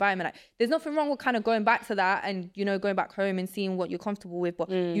of that environment. Like, there's nothing wrong with kind of going back to that and, you know, going back home and seeing what you're comfortable with,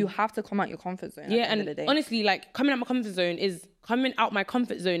 but you have to come out your comfort zone. Yeah, and honestly, like, coming out my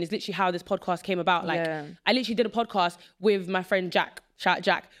comfort zone is literally how this podcast came about. Like, I literally did a podcast with my friend Jack, shout out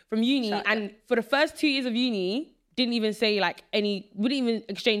Jack, from uni, and for the first 2 years of uni, didn't even say like we didn't even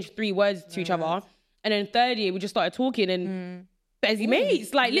exchange 3 words to each other. And then third year, we just started talking and busy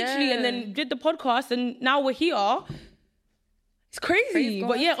mates, like literally, and then did the podcast, and now we're here. It's crazy.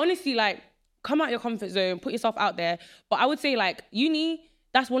 But yeah, honestly, like, come out your comfort zone, put yourself out there. But I would say, like, uni,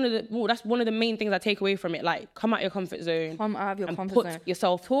 that's one of the main things I take away from it. Like, come out your comfort zone. Come out of your comfort zone. Put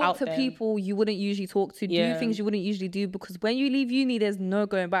yourself out there. Talk to people you wouldn't usually talk to. Do things you wouldn't usually do, because when you leave uni, there's no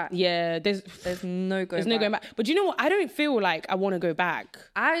going back. Yeah, there's no going back. But do you know what? I don't feel like I want to go back.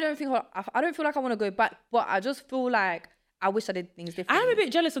 I don't feel like I want to go back, but I just feel like I wish I did things differently. I'm a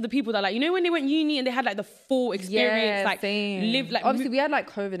bit jealous of the people that, like, you know, when they went uni and they had like the full experience, like live like. Obviously, we had like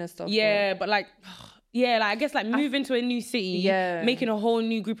COVID and stuff. Yeah, but like. Yeah, like, I guess, like, moving to a new city, making a whole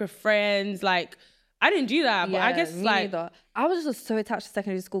new group of friends, like, I didn't do that, but I guess, like... Neither. I was just so attached to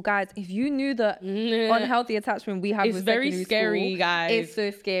secondary school. Guys, if you knew the unhealthy attachment we have with secondary school... It's very scary, guys. It's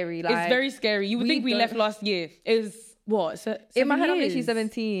so scary. Like, it's very scary. You would think we left last year. It's, what, 7 years? In my head, I'm literally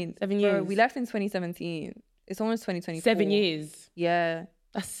 17. 7 years. Bro, we left in 2017. It's almost 2024. 7 years. Yeah.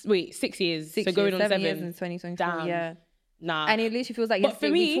 That's, wait, 6 years. So going on 7 years in 2024. Damn. Yeah. Nah. And it literally feels like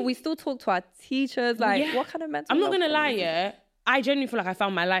yesterday. We still talk to our teachers. Like, what kind of mental... I'm not going to lie, yeah. I genuinely feel like I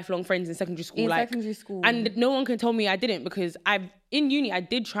found my lifelong friends in secondary school. Secondary school. And no one can tell me I didn't, because in uni, I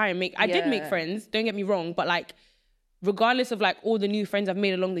did try and make friends, don't get me wrong. But like, regardless of like all the new friends I've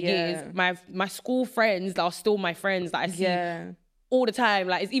made along the years, my school friends that are still my friends that I see all the time,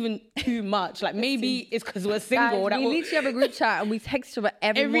 like, it's even too much. Like, maybe it's because we're single. Guys, we literally have a group chat and we text each other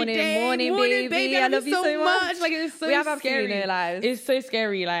every morning, baby. I love you so much. Like, it's so scary. It's so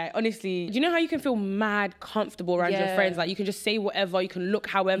scary. Like, honestly, do you know how you can feel mad comfortable around your friends? Like, you can just say whatever, you can look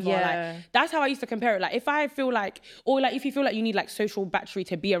however. Like, that's how I used to compare it. Like, if I feel like, or like, if you feel like you need like social battery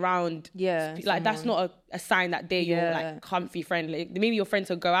to be around, like, that's not a sign that they're your like comfy friend. Like, maybe your friend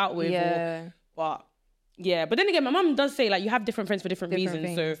to go out with, but then again, my mum does say, like, you have different friends for different reasons,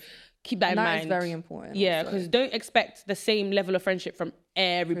 things. So keep that in mind. That is very important. Yeah, because don't expect the same level of friendship from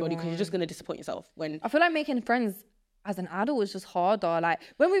everybody, because you're just going to disappoint yourself. I feel like making friends as an adult is just harder. Like,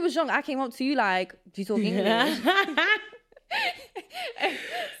 when we was young, I came up to you like, do you talk English?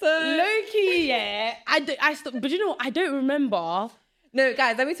 So low-key, yeah. But you know what? I don't remember. No,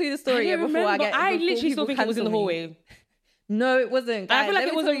 guys, let me tell you the story I literally still think it was in the hallway. No, it wasn't. Guys, I feel like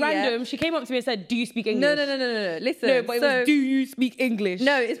it was a random. She came up to me and said, "Do you speak English?" No. Listen. No, but it was, "Do you speak English?"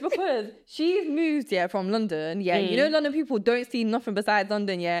 No, it's because she's moved, from London. Yeah, you know, London people don't see nothing besides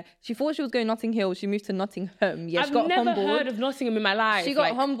London. Yeah, she thought she was going Notting Hill. She moved to Nottingham. Yeah, she got humbled. I've never heard of Nottingham in my life. She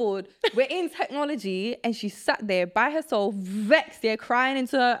got humbled. We're in technology, and she sat there by herself, vexed, crying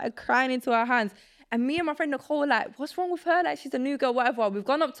into her hands. And me and my friend Nicole were like, "What's wrong with her? Like, she's a new girl, whatever." We've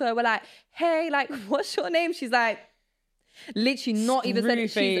gone up to her. We're like, "Hey, like, what's your name?" She's like, literally not even said it.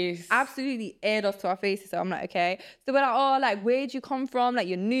 She's absolutely aired us to our faces. So I'm like, okay. So we're like, oh, like, where'd you come from? Like,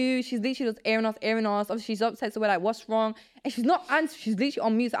 you're new. She's literally just airing us. Obviously, she's upset. So we're like, what's wrong? And she's not answering. She's literally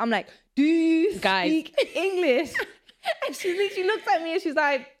on mute. So I'm like, do you speak English? And she literally looks at me and she's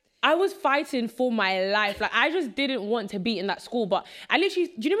like, I was fighting for my life. Like, I just didn't want to be in that school. But I literally,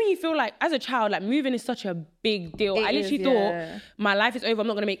 do you know when you feel like, as a child, like, moving is such a big deal? I literally thought, my life is over. I'm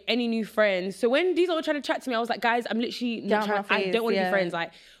not going to make any new friends. So when these were trying to chat to me, I was like, guys, I'm literally not trying. I don't want to be friends.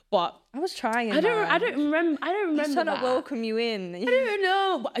 Like, but I was trying. I don't remember. I was trying to welcome you in. I don't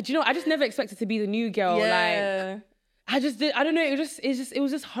know. But do you know, I just never expected to be the new girl. Like, I just did. I don't know. It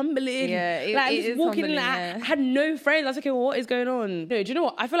was just humbling. Yeah, like, I was walking in. I had no friends. I was like, okay, well, what is going on? No, do you know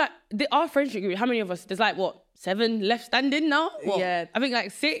what? I feel like our friendship group. How many of us? There's like what, 7 left standing now. What? Yeah, I think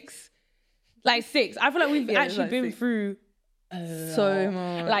like 6. Like 6. I feel like we've actually been through so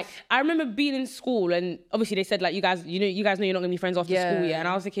much. Like, I remember being in school, and obviously they said like, you guys know you're not gonna be friends after school, and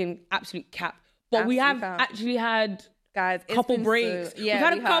I was thinking absolute cap. But we have actually had. Guys, couple breaks. We've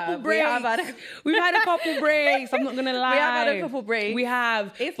had a couple breaks. We've had a couple breaks. I'm not gonna lie. We have had a couple breaks. We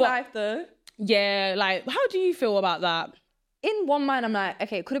have. It's life though. Yeah, like, how do you feel about that? In one mind, I'm like,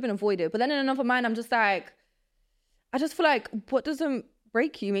 okay, it could have been avoided. But then in another mind, I'm just like, I just feel like what doesn't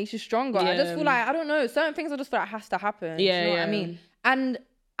break you makes you stronger. I just feel like, I don't know, certain things I just feel like has to happen. Yeah, you know what I mean? And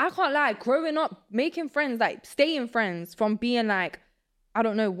I can't lie, growing up, making friends, like staying friends from being like, I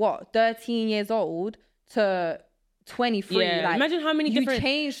don't know what, 13 years old to 23. Yeah. Like, Imagine how many you different...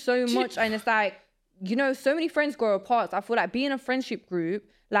 change so much, and it's like, you know, so many friends grow apart. So I feel like being a friendship group,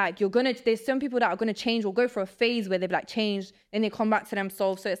 like there's some people that are gonna change or go for a phase where they've like changed, then they come back to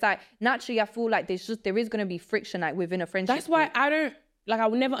themselves. So it's like naturally, I feel like there is gonna be friction like within a friendship. That's why I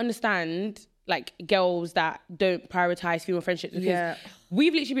will never understand like girls that don't prioritize female friendships, because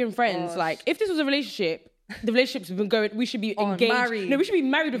we've literally been friends. Like if this was a relationship, the relationship's been going, we should be engaged. Married. No, we should be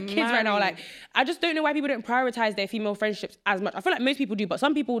married with kids right now. Like I just don't know why people don't prioritize their female friendships as much. I feel like most people do, but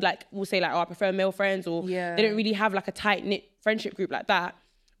some people like will say like, oh, I prefer male friends, or they don't really have like a tight knit friendship group like that.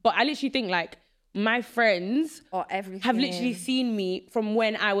 But I literally think like my friends have literally seen me from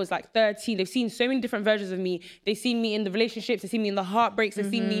when I was like 13. They've seen so many different versions of me. They've seen me in the relationships. They've seen me in the heartbreaks. They've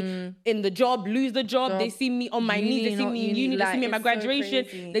seen me in the job, lose the job. They've seen me on my knees. They've seen me in uni. They've seen me at my graduation.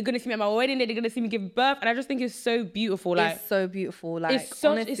 So they're going to see me at my wedding day. They're going to see me give birth. And I just think it's so beautiful. Like, it's so beautiful. Like,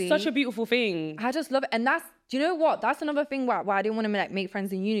 honestly, it's such a beautiful thing. I just love it. And do you know what? That's another thing why I didn't want to like make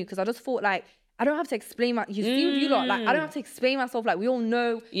friends in uni, because I just thought like, I don't have to explain you see with you lot, like I don't have to explain myself. Like we all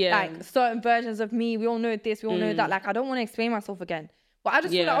know like certain versions of me. We all know this, we all know that. Like I don't want to explain myself again. But I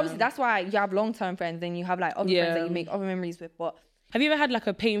just feel like obviously that's why you have long-term friends, then you have like other friends that you make other memories with. But have you ever had like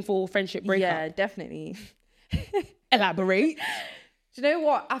a painful friendship breakup? Yeah, definitely. Elaborate. Do you know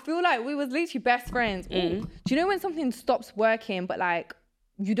what? I feel like we was literally best friends. Do you know when something stops working, but like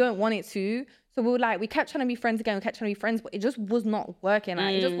you don't want it to? So we kept trying to be friends again. We kept trying to be friends, but it just was not working.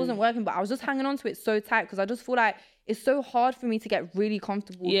 Like, it just wasn't working. But I was just hanging on to it so tight, because I just feel like it's so hard for me to get really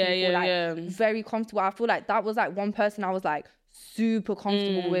comfortable with people. Very comfortable. I feel like that was like one person I was like super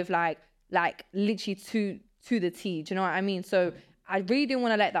comfortable with, like literally to the T. Do you know what I mean? So I really didn't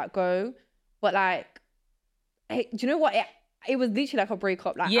want to let that go. But like, do you know what? It was literally like a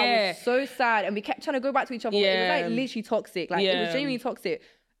breakup. Like I was so sad, and we kept trying to go back to each other. But it was like literally toxic. Like it was genuinely toxic.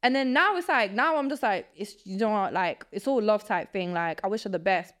 And then now it's like, now I'm just like, it's, you know what, like, it's all love type thing. Like, I wish her the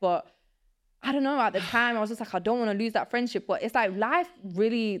best, but I don't know, at the time, I was just like, I don't want to lose that friendship. But it's like, life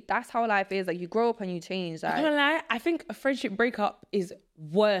really, that's how life is. Like, you grow up and you change. Like, I can't lie, I think a friendship breakup is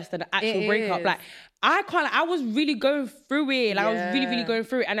worse than an actual breakup. Like, I was really going through it. Like, I was really, really going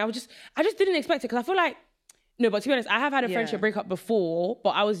through it. And I just didn't expect it, because I feel like, no, but to be honest, I have had a friendship breakup before,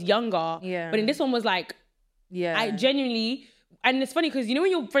 but I was younger. But in this one was like, I genuinely... And it's funny because you know when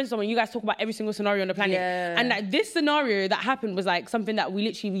you're friends with someone, you guys talk about every single scenario on the planet. And like this scenario that happened was like something that we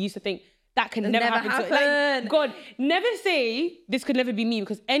literally used to think that can never happen. So, like, God, never say this could never be me,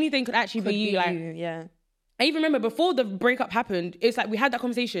 because anything could actually be you. Like, I even remember before the breakup happened, it's like we had that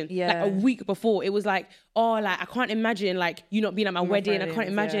conversation like a week before. It was like, oh, like I can't imagine like you not being at my wedding. I can't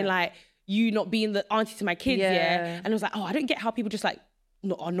imagine like you not being the auntie to my kids. And it was like, oh, I don't get how people just like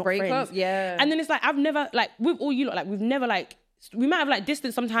are not break friends. Up, And then it's like I've never like with all you lot, like we've never like. We might have like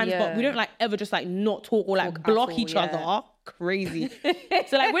distance sometimes, but we don't like ever just like not talk or like block each other. Crazy.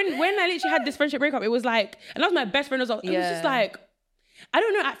 So like when I literally had this friendship breakup, it was like, and that was my best friend as well. It was just like, I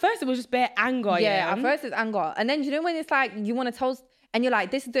don't know. At first it was just bare anger. At first it's anger. And then you know when it's like, you want to tell, and you're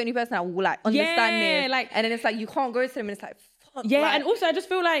like, this is the only person that will like understand this. Like, and then it's like, you can't go to them and it's like, fuck. Like, and also I just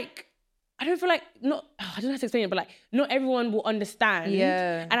feel like, I don't know how to explain it, but like not everyone will understand.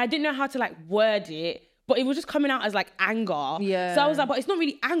 And I didn't know how to like word it. But it was just coming out as like anger. So I was like, but it's not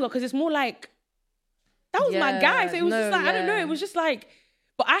really anger, because it's more like, that was my guy. So it was just like, I don't know. It was just like,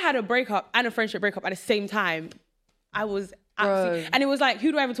 but I had a breakup and a friendship breakup at the same time. I was absolutely, and it was like,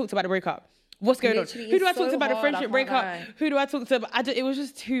 who do I ever talk to about the breakup? What's going on? Who do I talk to about the friendship breakup? Who do I talk to? It was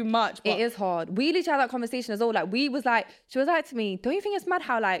just too much. But it is hard. We literally had that conversation as well. Like she was like to me, don't you think it's mad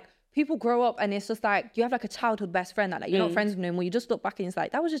how like people grow up and it's just like, you have like a childhood best friend that like you're not friends with no more. You just look back and it's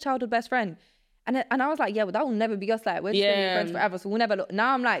like, that was your childhood best friend. And I was like, yeah, but that will never be us. Like, we're just gonna be friends forever, so we'll never look.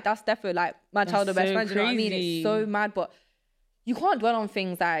 Now I'm like, that's definitely like my childhood best friend. You know what I mean? It's so mad, but you can't dwell on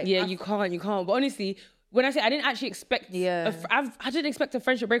things like you can't. But honestly, when I say I didn't actually expect, I didn't expect a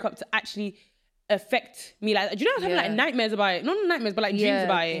friendship breakup to actually affect me. Like, do you know I was having like nightmares about it? Not nightmares, but like dreams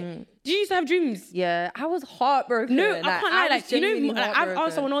about it. Did you used to have dreams? Yeah, I was heartbroken. No, I can't lie. Like, you know, like, I've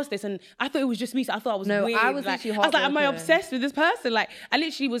asked someone else this, and I thought it was just me. So I thought I was weird. I was literally heartbroken. I was like, am I obsessed with this person? Like, I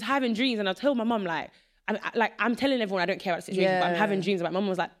literally was having dreams, and I told my mum like, I'm telling everyone I don't care about the situation, but I'm having dreams about. My mum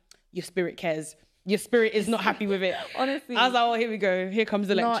was like, your spirit cares. Your spirit is not happy with it. Honestly, I was like, oh, here we go. Here comes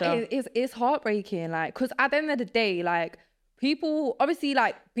the lecture. It's heartbreaking. Like, because at the end of the day, like, people obviously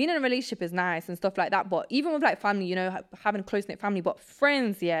like being in a relationship is nice and stuff like that, but even with like family, you know, having a close-knit family, but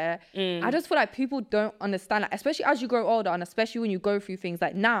friends, I just feel like people don't understand, like, especially as you grow older and especially when you go through things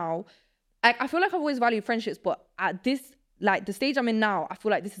like now, like I feel like I've always valued friendships, but at this, like the stage I'm in now, I feel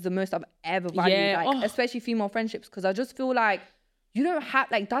like this is the most I've ever valued, especially female friendships, because I just feel like you don't have,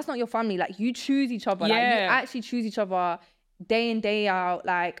 like, that's not your family. Like, you choose each other. Like, you actually choose each other day in, day out.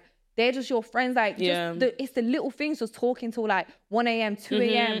 Like, they're just your friends. Like, it's the little things, just talking till like 1 a.m., 2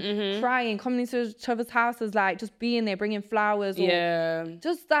 a.m., crying, coming into each other's houses, like just being there, bringing flowers. Or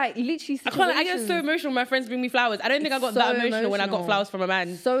just like literally situations. I get so emotional when my friends bring me flowers. I don't think I got that emotional when I got flowers from a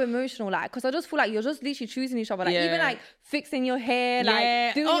man. So emotional, like, because I just feel like you're just literally choosing each other. Like, even like fixing your hair,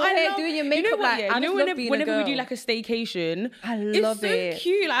 like doing your hair, doing your makeup. Whenever we do like a staycation, I love it. It's so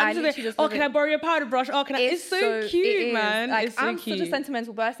cute. Like, I'm just like, can I borrow your powder brush? Oh, can I? It's so cute, man. Like, I'm such a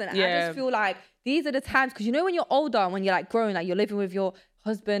sentimental person. I just feel like these are the times, because you know when you're older, when you're like grown, like you're living with your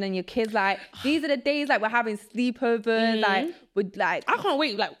husband and your kids, like these are the days like we're having sleepovers, like with like I can't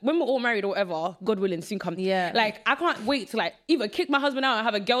wait, like when we're all married or whatever, God willing, soon come. Like I can't wait to like either kick my husband out and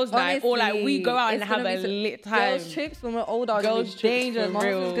have a girls' night, or like we go out and have a lit time. Girls trips when we're older, girls dangerous.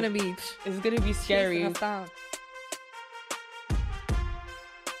 It's gonna be scary.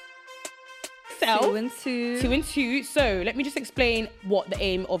 2 and 2. 2 and 2. So let me just explain what the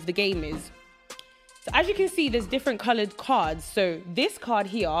aim of the game is. So as you can see, there's different colored cards. So this card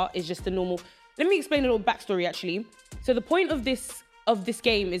here is just a normal. Let me explain a little backstory actually. So the point of this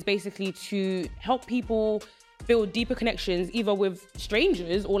game is basically to help people build deeper connections, either with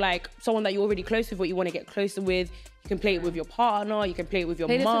strangers or like someone that you're already close with, what you want to get closer with. You can play it with your partner, you can play it with your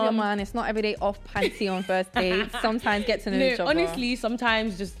mum. Play this with your man. It's not every day off panty on first dates. Sometimes get to know each other. Honestly,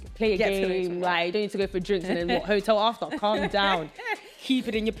 sometimes just play a game. Like, you don't need to go for drinks and then hotel after. Calm down. Keep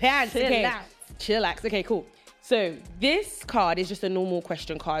it in your pants. Chillax. Okay, cool. So this card is just a normal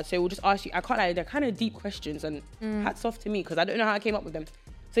question card. So we'll just ask you, I can't lie, they're kind of deep questions, and hats off to me because I don't know how I came up with them.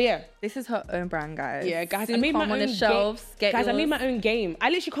 So yeah, this is her own brand, guys. Yeah, guys, I made my own shelves. Guys, I made my own game. I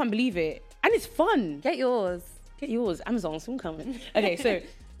literally can't believe it, and it's fun. Get yours. Amazon soon coming. Okay, so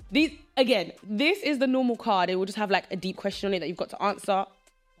this is the normal card. It will just have like a deep question on it that you've got to answer.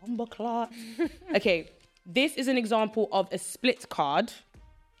 Bomber clock. Okay, this is an example of a split card.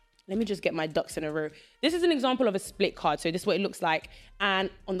 Let me just get my ducks in a row. This is an example of a split card. So this is what it looks like.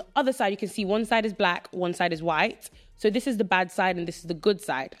 And on the other side, you can see one side is black, one side is white. So this is the bad side and this is the good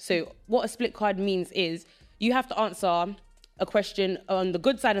side. So what a split card means is you have to answer a question on the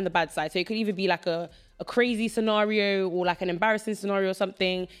good side and the bad side. So it could either be like a crazy scenario or like an embarrassing scenario or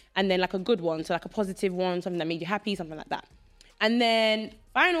something, and then like a good one. So like a positive one, something that made you happy, something like that. And then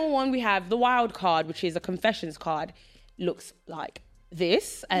final one, we have the wild card, which is a confessions card. Looks like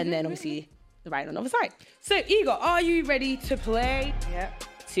this, and then obviously the right on the other side. So Igor, are you ready to play? Yep.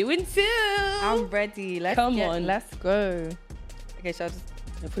 2 and 2. I'm ready. Let's go. Okay, so I'll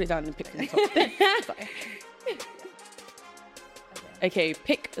just put it down and pick the top. Okay,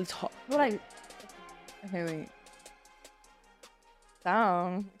 pick the top. Okay, wait.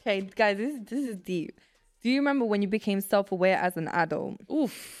 Down. Okay, guys, this is deep. Do you remember when you became self-aware as an adult?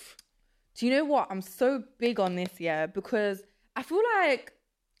 Oof. Do you know what? I'm so big on this, because I feel like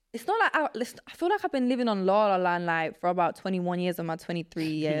it's not like I feel like I've been living on La La Land like for about 21 years of my 23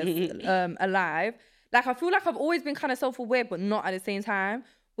 years alive. Like I feel like I've always been kind of self-aware, but not at the same time.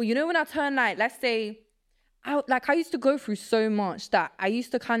 Well, you know, when I turn like, let's say, I used to go through so much that I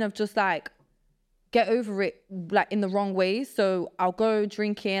used to kind of just like get over it like in the wrong way. So I'll go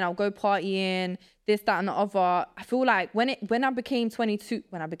drinking, I'll go partying, this, that, and the other. I feel like when I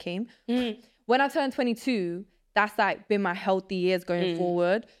turned 22, that's like been my healthy years going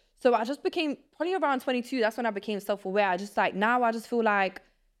forward. So I just became probably around 22. That's when I became self-aware. I just like, now I just feel like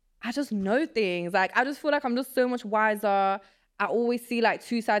I just know things. Like, I just feel like I'm just so much wiser. I always see like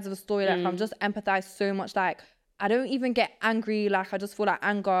two sides of the story. Like I'm just empathize so much. Like I don't even get angry. Like I just feel like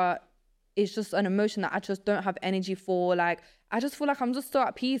anger is just an emotion that I just don't have energy for. Like I just feel like I'm just so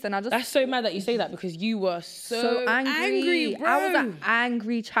at peace, and That's so mad that you say that, because you were so angry, bro. I was an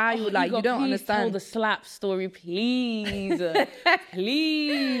angry child. Like you don't understand. Tell the slap story, please,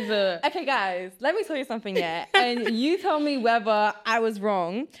 please. Okay, guys, let me tell you something. And you tell me whether I was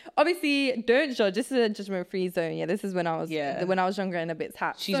wrong. Obviously, don't judge. This is a judgment-free zone. Yeah, this is when I was younger and a bit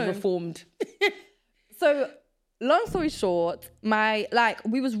tapped. She's reformed. So. Long story short, my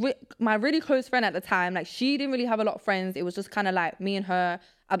really close friend at the time, like she didn't really have a lot of friends. It was just kind of like me and her.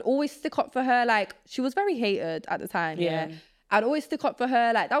 I'd always stick up for her. Like she was very hated at the time. Yeah. I'd always stick up for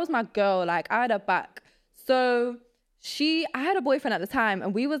her. Like that was my girl. Like I had her back. So I had a boyfriend at the time,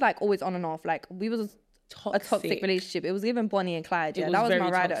 and we was like always on and off. Like we was a toxic relationship. It was given Bonnie and Clyde. Yeah, that was my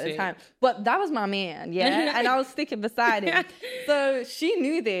rider at the time. But that was my man. Yeah, and I was sticking beside him. So she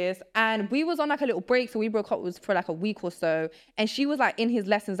knew this, and we was on like a little break. So we broke up for like a week or so, and she was like in his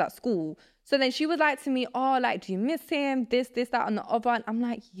lessons at school. So then she was like to me, oh, like, do you miss him? This, that, and the other. And I'm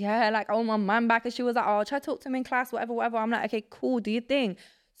like, yeah, like, I want my man back. And she was like, oh, try to talk to him in class, whatever. I'm like, okay, cool, do your thing.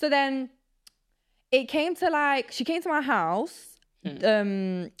 So then it came to like, she came to my house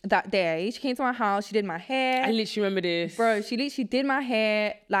that day. She came to my house, she did my hair. I literally remember this. Bro, she literally did my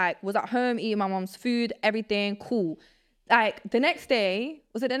hair, like, was at home eating my mom's food, everything, cool. Like, the next day,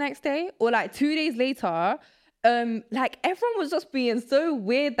 was it the next day? Or like 2 days later, like everyone was just being so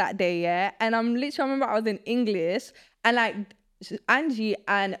weird that day, yeah. And I remember I was in English, and like Angie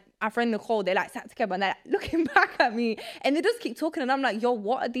and our friend Nicole, they like sat together and they're like, looking back at me, and they just keep talking, and I'm like, yo,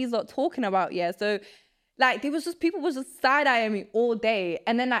 what are these lot talking about? Yeah. So like people was just side-eyeing me all day,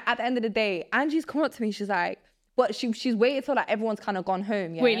 and then like at the end of the day, Angie's come up to me, she's like, but she's waited till like everyone's kind of gone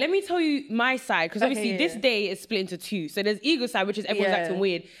home. Yeah. Wait, let me tell you my side, because obviously this day is split into two. So there's Ego side, which is everyone's acting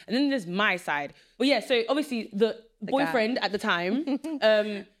weird, and then there's my side. But yeah, so obviously the boyfriend at the time,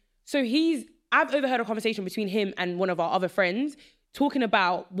 so I've overheard a conversation between him and one of our other friends talking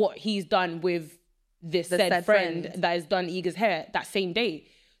about what he's done with this said friend that has done Ego's hair that same day.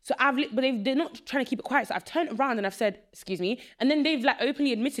 So but they're not trying to keep it quiet. So I've turned around and I've said, excuse me, and then they've like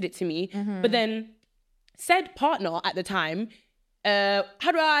openly admitted it to me. But then said partner at the time,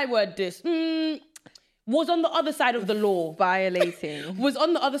 how do I word this? Was on the other side of the law. Violating. Was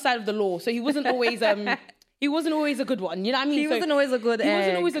on the other side of the law. So he wasn't always a good one. You know what I mean? He wasn't always a good egg. He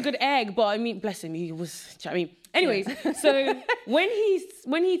wasn't always a good egg, but I mean, bless him, he was, do you know what I mean? Anyways, so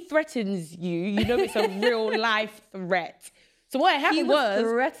when he threatens you, you know it's a real life threat. So what happened was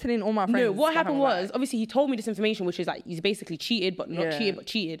threatening all my friends. No, what happened was, obviously he told me this information, which is like, he's basically cheated, but not cheated, but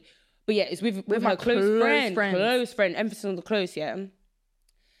cheated. But yeah, it's with my close friend, emphasis on the close, yeah.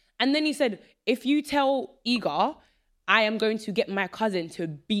 And then he said, if you tell Igor, I am going to get my cousin to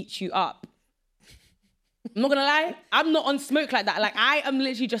beat you up. I'm not gonna lie, I'm not on smoke like that. Like, I am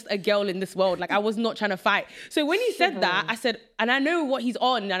literally just a girl in this world. Like, I was not trying to fight. So when he said that, I said, and I know what he's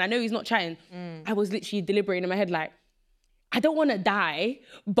on, and I know he's not chatting. I was literally deliberating in my head, like, I don't want to die,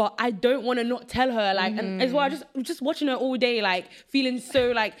 but I don't want to not tell her. Like, and as well, I just watching her all day, like, feeling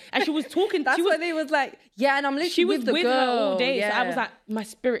so like, and she was talking. That's why they was like, yeah, and I'm literally she was with her all day. Yeah. So I was like, my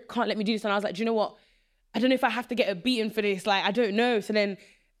spirit can't let me do this. And I was like, do you know what? I don't know if I have to get a beating for this. Like, I don't know. So then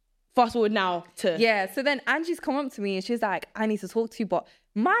fast forward now to... Yeah, so then Angie's come up to me and she's like, I need to talk to you, but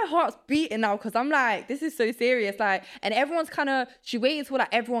my heart's beating now because I'm like, this is so serious. Like, and everyone's kind of, she waited till like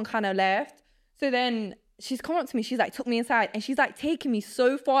everyone kind of left. So then she's come up to me, she's like, took me inside, and she's like taking me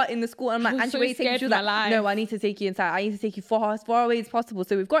so far in the school. And I'm like, Angie, where you take me? She was like, no, I need to take you inside. I need to take you as far away as possible.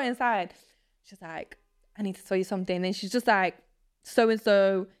 So we've got inside. She's like, I need to tell you something. And then she's just like,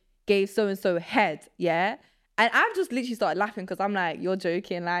 so-and-so gave so-and-so head, yeah? And I've just literally started laughing because I'm like, you're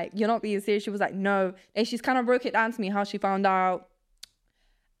joking. Like, you're not being serious. She was like, no. And she's kind of broke it down to me how she found out.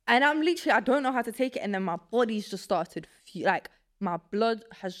 And I'm literally, I don't know how to take it. And then my body's just started, like, my blood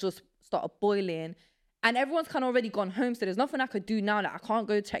has just started boiling. And everyone's kind of already gone home. So there's nothing I could do now. Like, I can't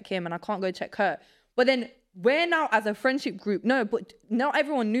go check him and I can't go check her. But then we're now as a friendship group. No, but not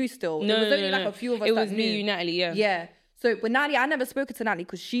everyone knew still. No, it was only like a few of us It was that me, knew. you, Natalie, yeah. Yeah. So, but Natalie, I never spoken to Natalie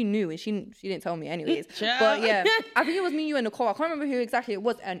because she knew and she didn't tell me anyways. But yeah, I think it was me, you and Nicole. I can't remember who exactly it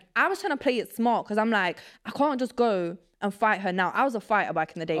was. And I was trying to play it smart because I'm like, I can't just go and fight her now. I was a fighter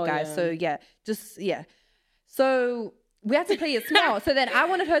back in the day, guys. Yeah. So yeah. So we had to play it smart. So then I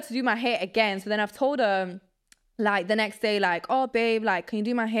wanted her to do my hair again. So then I've told her, like, the next day, like, oh, babe, like, can you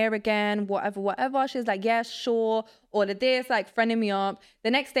do my hair again? Whatever. She's like, yeah, sure. All of this, like, friending me up. The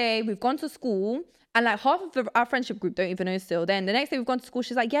next day, we've gone to school. And like half of our friendship group don't even know still. Then the next day we've gone to school.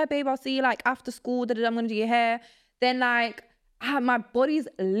 She's like, yeah, babe, I'll see you like after school. I'm going to do your hair. Then like my body's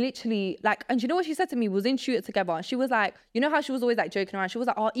literally like, and you know what she said to me? We was in Shoot It together. And she was like, you know how she was always like joking around? She was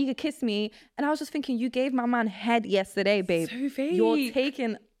like, oh, Iga kissed me. And I was just thinking, you gave my man head yesterday, babe. So fake. You're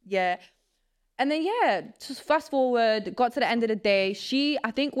taking, yeah. And then, yeah, just fast forward, got to the end of the day.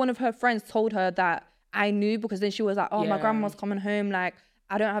 I think one of her friends told her that I knew because then she was like, oh, my grandma's coming home. Like,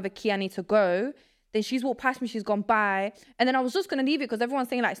 I don't have a key. I need to go. Then she's walked past me, she's gone by. And then I was just going to leave it because everyone's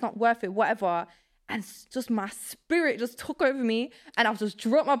saying like, it's not worth it, whatever. And just my spirit just took over me. And I've just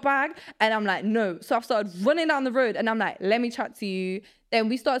dropped my bag and I'm like, no. So I've started running down the road and I'm like, let me chat to you. Then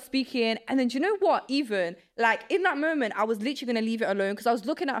we started speaking. And then do you know what? Even like in that moment, I was literally going to leave it alone because I was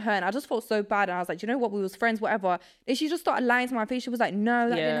looking at her and I just felt so bad. And I was like, do you know what? We was friends, whatever. Then she just started lying to my face. She was like, no,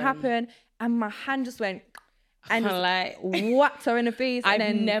 that didn't happen. And my hand just went and just like whacked her in the face.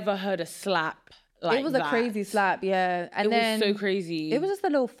 I've never heard a slap like it was that. a crazy slap, yeah. And it then was so crazy. It was just a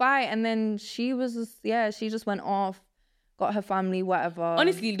little fight, and then she just went off, got her family, whatever.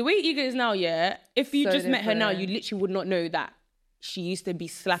 Honestly, the way IGA is now, yeah, if you So just met her now, you different. literally would not know that she used to be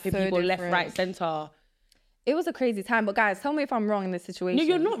slapping So people left, different. right, center. It was a crazy time, but guys, tell me if I'm wrong in this situation. No,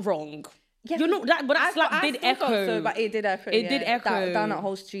 you're not wrong. Yeah, You're not that, but that slap I did still thought echo. So, but it did echo. It did echo. down that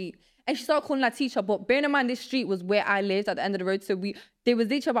whole street. And she started calling that teacher. But bearing in mind, this street was where I lived at the end of the road. So there was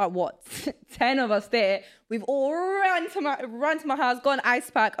literally about what 10 of us there. We've all ran to my house, got an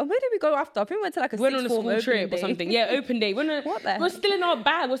ice pack. And where did we go after? I think we went to like a We're on a sixth form school trip day. or something. Yeah, open day. What the We're still in our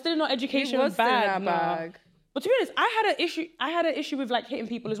bag. We're still in our education was still in bag. our nah. bag. But to be honest, I had an issue with like hitting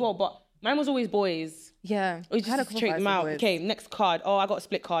people as well. But mine was always boys. Yeah. We just straight them out. Okay, next card. Oh, I got a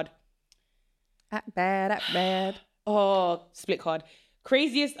split card. Act bad. Oh, split card.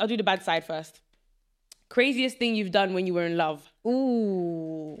 Craziest. I'll do the bad side first. Craziest thing you've done when you were in love.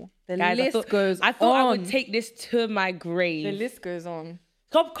 Ooh. The Guys, list goes on. I thought I would take this to my grave. The list goes on.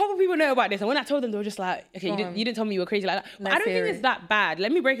 Couple people know about this, and when I told them, they were just like, "Okay, you didn't tell me you were crazy like that." But I don't think it's that bad.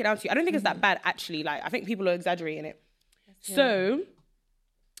 Let me break it down to you. I don't think it's that bad actually. Like I think people are exaggerating it. So,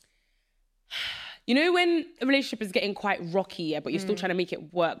 you know when a relationship is getting quite rocky, yeah, but you're still trying to make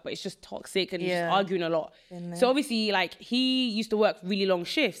it work, but it's just toxic and you're just arguing a lot. So obviously, like he used to work really long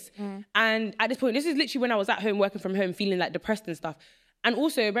shifts, and at this point, this is literally when I was at home working from home, feeling like depressed and stuff. And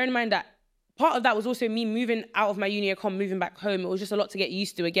also, bearing in mind that part of that was also me moving out of my uni account, moving back home. It was just a lot to get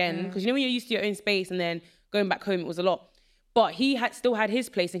used to again, because you know when you're used to your own space and then going back home, it was a lot. But he still had his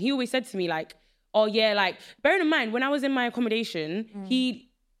place, and he always said to me like, "Oh yeah, like bearing in mind when I was in my accommodation, he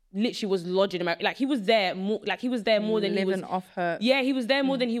literally was lodging in my, like he was there more, like he was there more than living he was off her. Yeah, he was there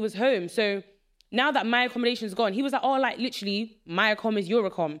more than he was home. So now that my accommodation's gone, he was like, "Oh, like literally my accom is your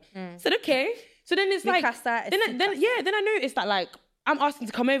accom." I said, "Okay." So then it's like, then I noticed that like I'm asking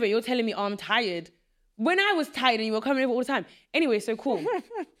to come over, you're telling me, "Oh, I'm tired." When I was tired and you were coming over all the time. Anyway, so cool.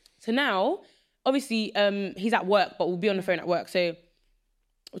 So now, obviously, he's at work, but we'll be on the phone at work. So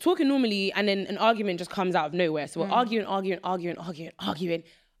we're talking normally, and then an argument just comes out of nowhere. So we're arguing.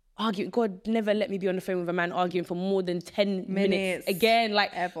 God never let me be on the phone with a man arguing for more than 10 minutes. Again, like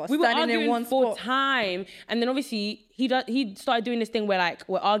ever. We were Standing arguing in one for spot. time. And then obviously he started doing this thing where like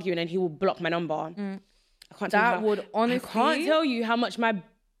we're arguing and he will block my number. I can't I can't tell you how much my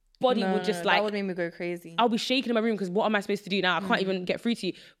body would just like, that would make me go crazy. I'll be shaking in my room because what am I supposed to do now? I can't even get through to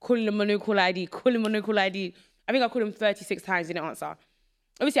you. Calling him on no call ID. I think I called him 36 times, he didn't answer.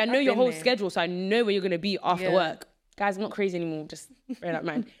 Obviously, I know your whole schedule, so I know where you're going to be after work. Guys, I'm not crazy anymore. Just bear that in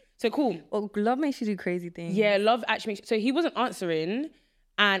mind. So cool. Well, love makes you do crazy things. Yeah, love actually makes... So he wasn't answering.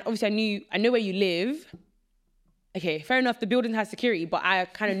 And obviously, I know where you live. Okay, fair enough. The building has security, but I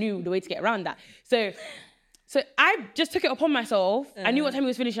kind of knew the way to get around that. So I just took it upon myself. I knew what time he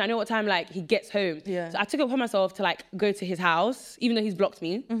was finishing. I know what time like he gets home. Yeah. So I took it upon myself to like go to his house, even though he's blocked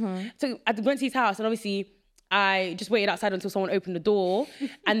me. So I went to his house, and obviously I just waited outside until someone opened the door.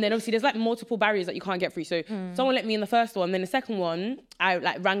 And then obviously there's like multiple barriers that you can't get through. So someone let me in the first one. Then the second one, I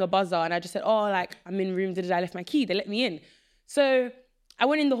like rang a buzzer and I just said, "Oh, like I'm in room, I left my key." They let me in. So I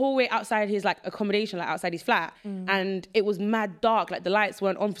went in the hallway outside his like accommodation, like outside his flat. And it was mad dark. Like the lights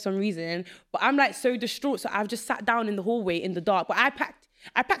weren't on for some reason. But I'm like so distraught. So I've just sat down in the hallway in the dark. But I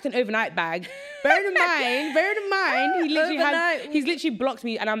packed an overnight bag. Bearing in mind, he's literally blocked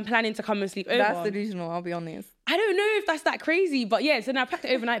me and I'm planning to come and sleep over. That's delusional, I'll be honest. I don't know if that's that crazy, but yeah, so then I packed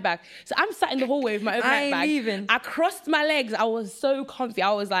an overnight bag. So I'm sat in the hallway with my overnight bag. Leaving. I crossed my legs. I was so comfy.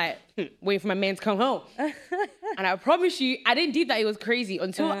 I was like, waiting for my man to come home. And I promise you, I didn't think that it was crazy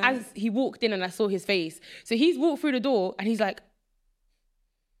until as he walked in and I saw his face. So he's walked through the door and he's like,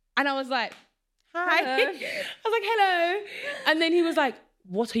 and I was like, "Hi." I was like, "Hello." And then he was like,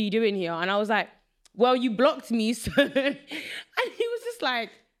 "What are you doing here?" And I was like, "Well, you blocked me, so." And he was just like,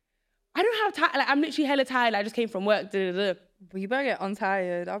 "I don't have time. Like, I'm literally hella tired. I just came from work." Well, you better get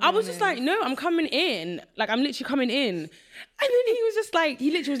untired. I was just like, "No, I'm coming in. Like, I'm literally coming in." And then he was just like, he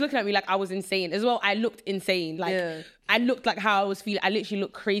literally was looking at me like I was insane as well. I looked insane. Like, I looked like how I was feeling. I literally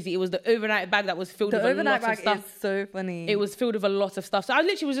looked crazy. It was the overnight bag that was filled with a lot of stuff. The overnight bag is so funny. It was filled with a lot of stuff. So I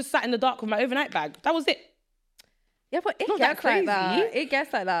literally was just sat in the dark with my overnight bag. That was it. Yeah, but it gets like that. It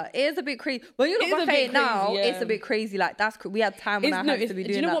gets like that. It is a bit crazy. When you look back at it now, it's a bit crazy. Like we had time when I had to be doing that.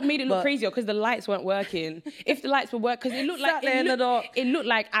 Do you know what made it look crazier? Because the lights weren't working. If the lights were working, because it looked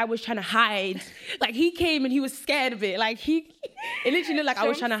like I was trying to hide. Like he came and he was scared of it. Like it literally looked like I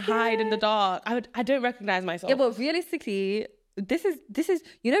was trying to hide in the dark. I don't recognize myself. Yeah, but realistically, this is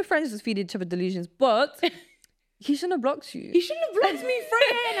you know, friends just feed each other delusions, but. He shouldn't have blocked you. He shouldn't have blocked me,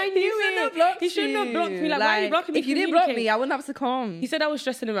 friend. I knew it. He shouldn't have blocked me. Like, why are you blocking me? If you didn't block me, I wouldn't have succumbed. He said I was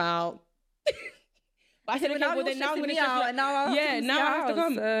stressing him out. But I said, okay, well then now I'm gonna stress and now I have to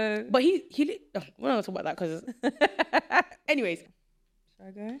come. So... But we're not gonna talk about that because. Anyways, should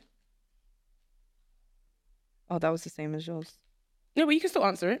I go? Oh, that was the same as yours. No, but you can still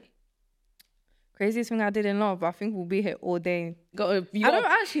answer it. Craziest thing I did in love, I think we'll be here all day. I don't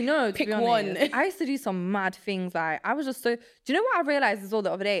actually know. Pick one. I used to do some mad things. Like, I was just so. Do you know what I realized as well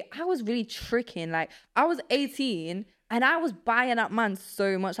the other day? I was really tricking. Like, I was 18 and I was buying that man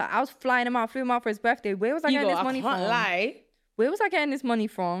so much. Like, I was flew him out for his birthday. Where was I getting this money from? I can't lie. Where was I getting this money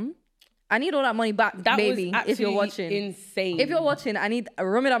from? I need all that money back, baby. If you're watching, insane. If you're watching, I need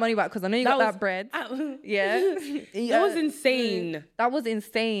run me that money back because I know you got that bread. Yeah, that was insane. That was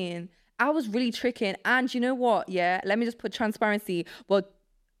insane. I was really tricking. And you know what? Yeah, let me just put transparency. But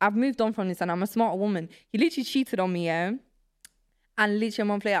I've moved on from this and I'm a smarter woman. He literally cheated on me, yeah? And literally a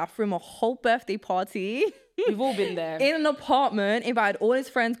month later, I threw him a whole birthday party. We've all been there. In an apartment, invited all his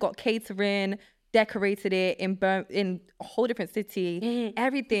friends, got catering, decorated it in a whole different city,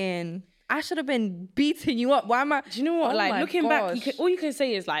 everything. I should have been beating you up. Why am I? Do you know what? Like, looking back, all you can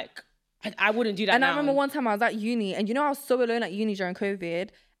say is like, I wouldn't do that And now. I remember one time I was at uni and I was so alone at uni during COVID.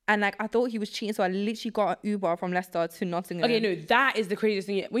 And like, I thought he was cheating. So I literally got an Uber from Leicester to Nottingham. Okay, no, that is the craziest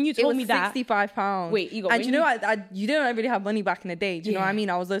thing. When you told me that. £65. Wait, you didn't really have money back in the day. Do you know what I mean?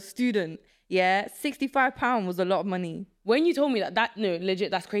 I was a student. Yeah. £65 was a lot of money. When you told me that, no,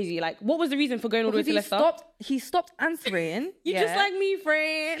 legit, that's crazy. Like, what was the reason for going all the way to Leicester? He stopped answering. You just like me,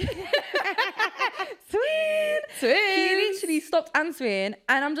 friend. Sweet. He literally stopped answering.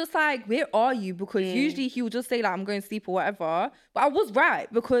 And I'm just like, where are you? Because usually he would just say like, I'm going to sleep or whatever. But I was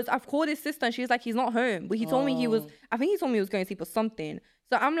right because I've called his sister and she was like, he's not home. But he told me he was going to sleep or something.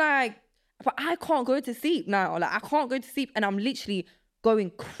 So I'm like, but I can't go to sleep now. Like, I can't go to sleep. And I'm literally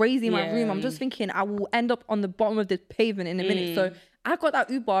going crazy in my room. I'm just thinking I will end up on the bottom of this pavement in a minute. So I got that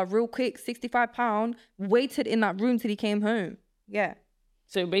Uber real quick, £65, waited in that room till he came home. Yeah.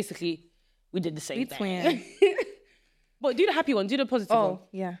 So basically, we did the same thing. Twin. But do the happy one, do the positive one. Oh,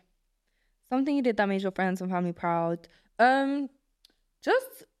 yeah. Something you did that made your friends and family proud.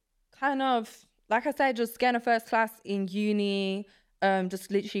 Just kind of, like I said, just getting a first class in uni, just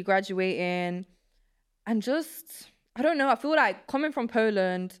literally graduating and just... I don't know. I feel like coming from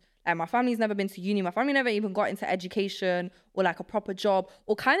Poland, like my family's never been to uni. My family never even got into education or like a proper job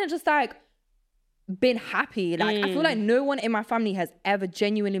or kind of just like been happy. Like I feel like no one in my family has ever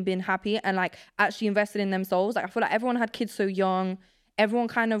genuinely been happy and like actually invested in themselves. Like I feel like everyone had kids so young. Everyone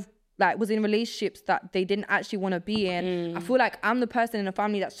kind of like was in relationships that they didn't actually want to be in. I feel like I'm the person in the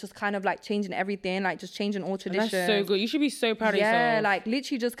family that's just kind of like changing everything, like just changing all traditions. That's so good. You should be so proud of yourself. Yeah, like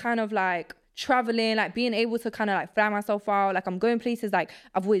literally just kind of like traveling, like being able to kind of like fly myself out. Like I'm going places like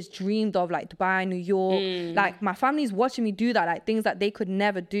I've always dreamed of, like Dubai, New York. Like my family's watching me do that, like things that they could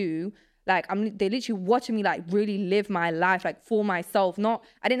never do. Like they literally watching me like really live my life like for myself.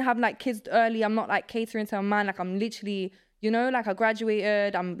 I didn't have like kids early. I'm not like catering to a man. Like I'm literally, like I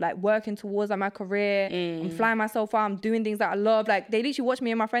graduated, I'm like working towards like my career, I'm flying myself out, I'm doing things that I love. Like they literally watch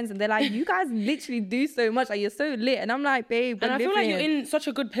me and my friends and they're like, you guys literally do so much, like you're so lit. And I'm like, babe, and I feel like you're in such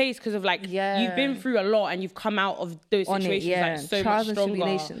a good place because of like you've been through a lot and you've come out of those situations like so Trials much stronger. And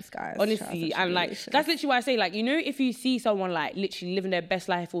tribulations, guys. Honestly, and like that's literally why I say, like, if you see someone like literally living their best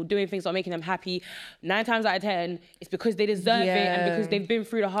life or doing things that are making them happy, 9 times out of 10 it's because they deserve it and because they've been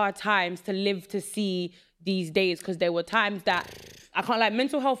through the hard times to live to see these days. Because there were times that I can't, like,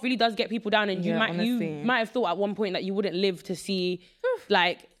 mental health really does get people down, and you might have thought at one point that you wouldn't live to see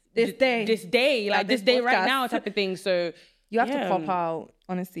like this day right now type of thing. So you have to pop out,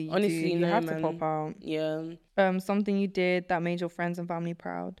 honestly. You have to pop out. Yeah. Something you did that made your friends and family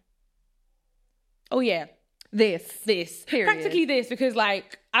proud. Oh yeah, this period. Practically this, because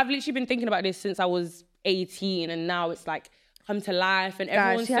like I've literally been thinking about this since I was 18, and now it's like come to life, and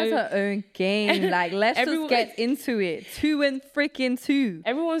everyone's she has her own game. Like, let's just get into it. 2 and freaking 2.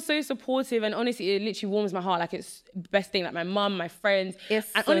 Everyone's so supportive, and honestly, it literally warms my heart. Like, it's the best thing. Like, my mum, my friends. And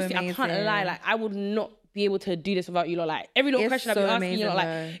so honestly, amazing. I can't lie. Like, I would not be able to do this without you lot. Like, every little question I've been asking, you know,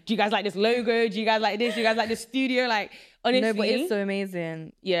 like, do you guys like this logo? Do you guys like this? Do you guys like this studio? Like, honestly. No, but it's so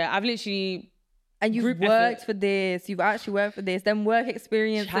amazing. Yeah, I've literally... And you've worked for this. You've actually worked for this. Them work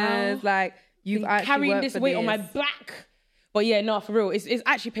experiences, like, you've actually carrying worked this for weight this. on my back. But yeah, no, for real, it's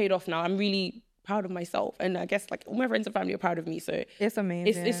actually paid off now. I'm really proud of myself, and I guess like all my friends and family are proud of me. So it's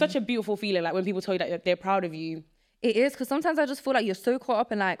amazing. It's such a beautiful feeling, like when people tell you that they're proud of you. It is, because sometimes I just feel like you're so caught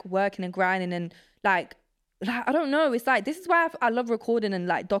up in like working and grinding and like I don't know. It's like, this is why I love recording and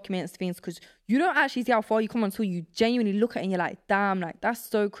like documents things, because you don't actually see how far you come until you genuinely look at it and you're like, damn, like that's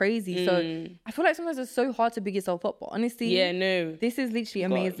so crazy. So I feel like sometimes it's so hard to big yourself up, but honestly, yeah, no, this is literally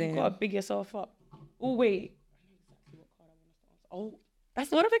amazing. You gotta big yourself up. Oh, wait. Oh, that's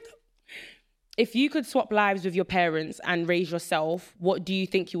the one I picked up. If you could swap lives with your parents and raise yourself, what do you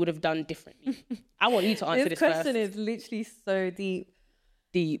think you would have done differently? I want you to answer this first. This question is literally so deep.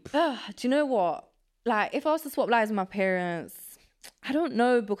 Deep. Do you know what? Like, if I was to swap lives with my parents, I don't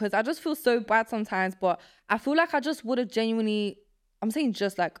know, because I just feel so bad sometimes, but I feel like I just would have genuinely, I'm saying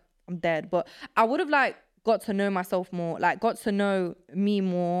just like I'm dead, but I would have like got to know myself more, like got to know me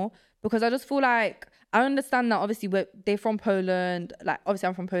more, because I just feel like I understand that obviously they're from Poland, like obviously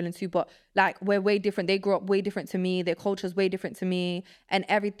I'm from Poland too, but like we're way different. They grew up way different to me. Their culture's way different to me and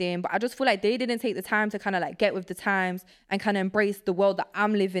everything. But I just feel like they didn't take the time to kind of like get with the times and kind of embrace the world that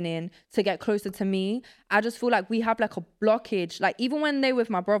I'm living in to get closer to me. I just feel like we have like a blockage. Like even when they're with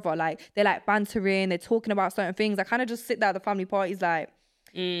my brother, like they're like bantering, they're talking about certain things. I kind of just sit there at the family parties like,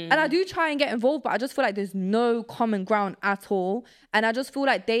 and I do try and get involved, but I just feel like there's no common ground at all. And I just feel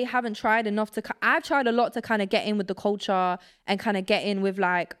like they haven't tried enough to, I've tried a lot to kind of get in with the culture and kind of get in with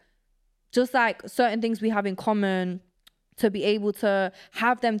like, just like certain things we have in common, to be able to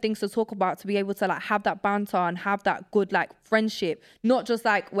have them things to talk about, to be able to like have that banter and have that good like friendship. Not just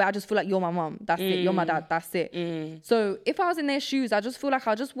like where I just feel like you're my mom, that's it, you're my dad, that's it. So if I was in their shoes, I just feel like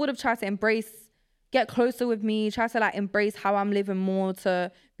I just would have tried to get closer with me, try to like embrace how I'm living more,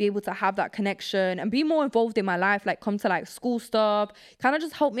 to be able to have that connection and be more involved in my life, like come to like school stuff, kind of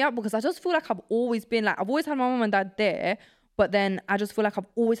just help me out, because I just feel like I've always been like, I've always had my mom and dad there, but then I just feel like I've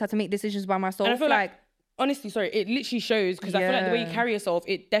always had to make decisions by myself. And I feel like honestly, sorry, it literally shows, because I feel like the way you carry yourself,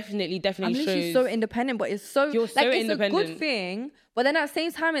 it definitely I'm literally shows. so independent, but it's so, you're so like, it's independent. a good thing, but then at the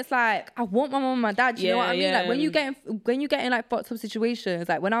same time, it's like, I want my mom and my dad, you know what I mean? Like when you get in like fucked up situations,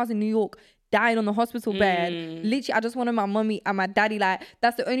 like when I was in New York, dying on the hospital bed, literally I just wanted my mummy and my daddy, like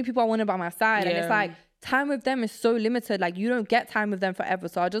that's the only people I wanted by my side. And it's like, time with them is so limited, like you don't get time with them forever.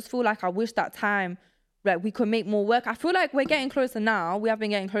 So I just feel like I wish that time, like we could make more work. I feel like we're getting closer now, we have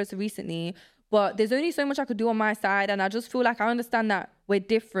been getting closer recently, but there's only so much I could do on my side. And I just feel like I understand that we're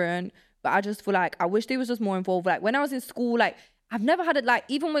different, but I just feel like I wish they was just more involved. Like when I was in school, like I've never had it, like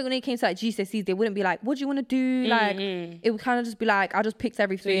even when it came to like GCSEs, they wouldn't be like, what do you want to do? Like it would kind of just be like, I just picked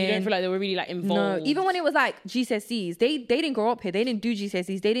everything. So you don't feel like they were really like involved? No, even when it was like GCSEs, they didn't grow up here, they didn't do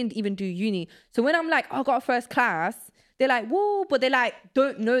GCSEs, they didn't even do uni. So when I'm like, oh, I got a first class, they're like, whoa, but they like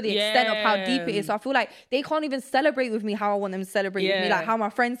don't know the extent of how deep it is. So I feel like they can't even celebrate with me how I want them to celebrate with me, like how my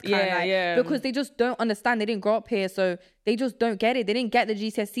friends can, because they just don't understand. They didn't grow up here, so they just don't get it. They didn't get the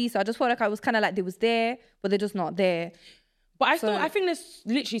GCSE. So I just felt like I was kind of like, they was there, but they're just not there. But I think there's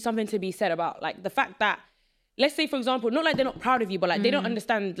literally something to be said about like the fact that, let's say for example, not like they're not proud of you, but like they don't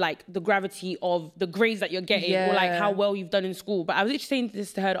understand like the gravity of the grades that you're getting or like how well you've done in school. But I was literally saying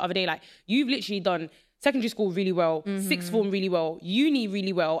this to her the other day, like you've literally done secondary school really well, sixth form really well, uni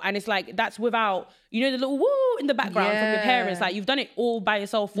really well. And it's like, that's without, you know, the little woo in the background from your parents. Like you've done it all by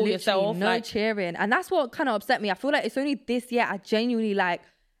yourself, for yourself. No like, cheering. And that's what kind of upset me. I feel like it's only this year I genuinely like,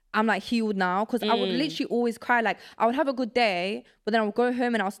 I'm like healed now, because I would literally always cry. Like I would have a good day, but then I would go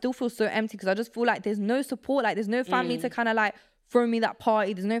home and I'll still feel so empty, because I just feel like there's no support. Like there's no family to kind of like throw me that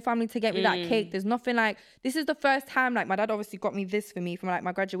party. There's no family to get me that cake. There's nothing. Like this is the first time, like my dad obviously got me this for me from like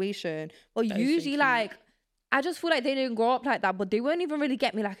my graduation. But usually like, I just feel like they didn't grow up like that, but they won't even really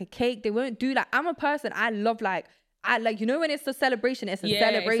get me like a cake. They won't do like, I'm a person, I love like, you know, when it's a celebration, it's a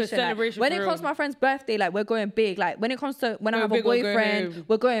celebration. It's a celebration. Like, when it comes to my friend's birthday, like we're going big. Like when it comes to when I have a boyfriend,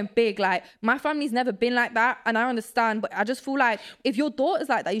 we're going big. Like my family's never been like that, and I understand. But I just feel like if your daughter's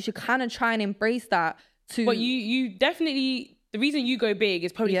like that, you should kind of try and embrace that too. But you definitely, the reason you go big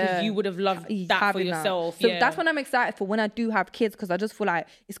is probably because you would have loved that for yourself. So that's what I'm excited for when I do have kids, because I just feel like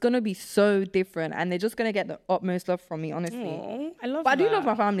it's going to be so different and they're just going to get the utmost love from me, honestly. Aww, I love but that. I do love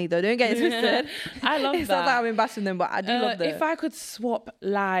my family though, don't get it twisted. I love that. It sounds like I've been bashing them, but I do love them. If I could swap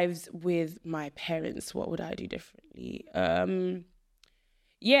lives with my parents, what would I do differently?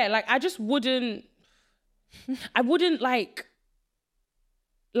 Like I just wouldn't, I wouldn't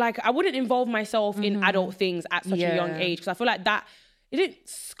I wouldn't involve myself in adult things at such a young age, because I feel like that, it didn't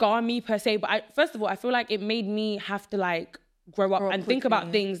scar me per se, but first of all, I feel like it made me have to like grow up and quickly think about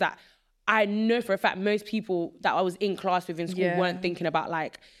things that I know for a fact most people that I was in class with in school weren't thinking about.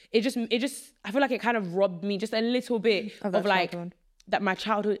 Like it just, I feel like it kind of robbed me just a little bit of like that my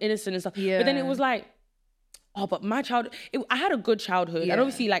childhood innocence and stuff. But then it was like, oh, but my childhood, I had a good childhood. And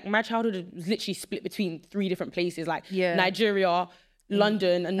obviously like my childhood was literally split between 3 different places, like Nigeria,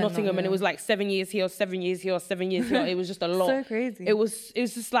 London and Nottingham, and it was like 7 years here, 7 years here, 7 years here. It was just a lot. So crazy. It was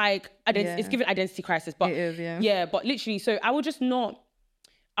just like it's given identity crisis, but it is, but literally, so I would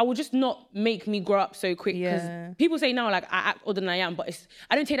I will just not make me grow up so quick. Because people say now, like, I act older than I am, but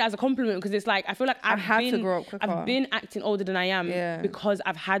I don't take that as a compliment, because it's like, I feel like I've been acting older than I am because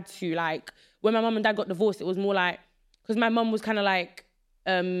I've had to. Like, when my mum and dad got divorced, it was more like, because my mum was kind of like,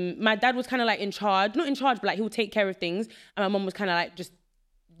 my dad was kind of like not in charge, but like he would take care of things. And my mum was kind of like just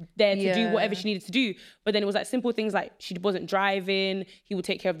there to do whatever she needed to do. But then it was like simple things, like she wasn't driving, he would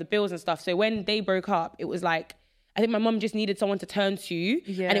take care of the bills and stuff. So when they broke up, it was like, I think my mum just needed someone to turn to,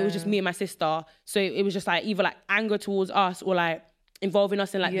 and it was just me and my sister. So it was just like either like anger towards us, or like involving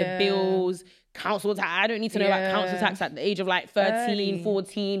us in like the bills, council tax. I don't need to know about council tax at the age of like 13,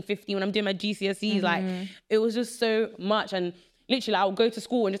 14, 15 when I'm doing my GCSEs. Like, it was just so much. And literally, I'll go to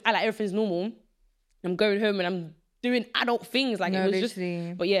school and just act like everything's normal. I'm going home and I'm doing adult things. Like, it was just,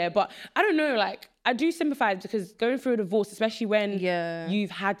 but I don't know, like, I do sympathize, because going through a divorce, especially when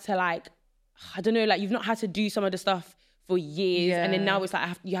you've had to like, I don't know, like, you've not had to do some of the stuff for years, and then now it's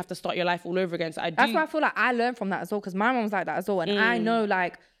like you have to start your life all over again. So that's why I feel like I learned from that as well, because my mom was like that as well. And I know,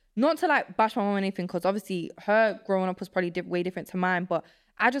 like, not to like bash my mom or anything, because obviously her growing up was probably way different to mine, but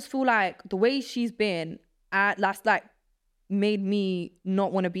I just feel like the way she's been last, like, made me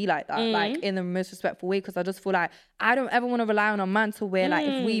not want to be like that, like, in the most respectful way, because I just feel like I don't ever want to rely on a man to where like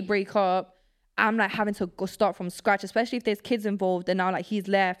if we break up, I'm like having to go start from scratch, especially if there's kids involved and now like he's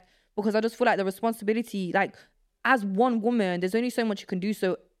left. Because I just feel like the responsibility, like, as one woman, there's only so much you can do.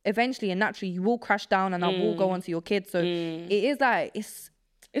 So eventually and naturally, you will crash down, and that will go onto your kids. So it is like, it's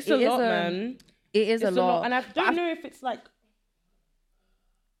a lot, man. It is a lot. And I don't know if it's like,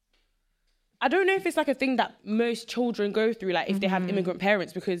 I don't know if it's like a thing that most children go through, like if they have immigrant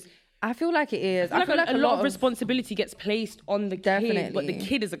parents, because I feel like it is. I feel like a lot of responsibility gets placed on the kid, but the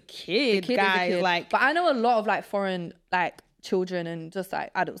kid is a kid, guys. Like, but I know a lot of like foreign like children and just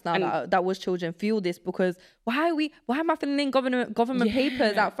like adults now that was children feel this, because why am I filling in government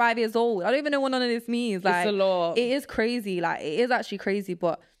papers at 5 years old? I don't even know what none of this means. Like, it's a lot. It is crazy. Like, it is actually crazy,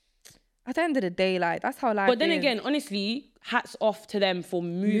 but at the end of the day, like, that's how life is. But then again, honestly, hats off to them for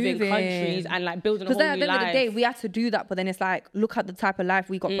moving countries and like building a whole new life. Because at the end of the day, we had to do that, but then it's like, look at the type of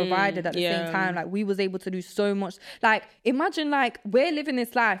life we got provided at the same time. Like, we was able to do so much. Like, imagine, like, we're living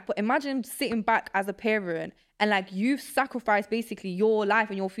this life, but imagine sitting back as a parent and like you've sacrificed basically your life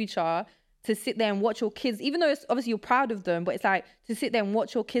and your future to sit there and watch your kids, even though it's obviously you're proud of them, but it's like to sit there and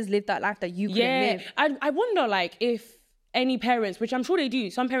watch your kids live that life that you couldn't live. I wonder, like, if any parents, which I'm sure they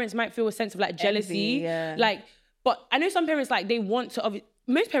do, some parents might feel a sense of like jealousy, like, but I know some parents, like, they want to,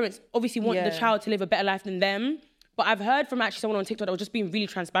 most parents obviously want the child to live a better life than them, but I've heard from actually someone on TikTok that was just being really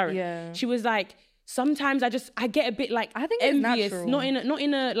transparent. She was like, sometimes I get a bit like, I think envious, it's not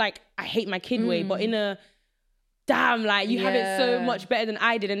in a like, I hate my kid way, but in a, damn, like, you have it so much better than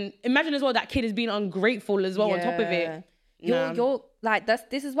I did. And imagine as well that kid is being ungrateful as well on top of it. You're like,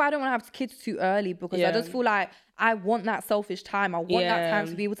 this is why I don't want to have kids too early, because I just feel like I want that selfish time. I want that time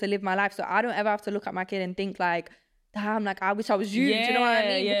to be able to live my life, so I don't ever have to look at my kid and think like, damn, like, I wish I was you. Do you know what I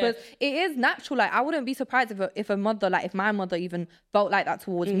mean? Because it is natural. Like, I wouldn't be surprised if a mother, like, if my mother even felt like that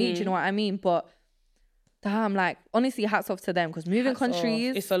towards me. Do you know what I mean? But damn, like, honestly, hats off to them, because moving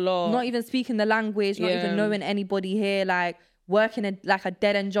countries, it's a lot. Not even speaking the language, not even knowing anybody here, like, working a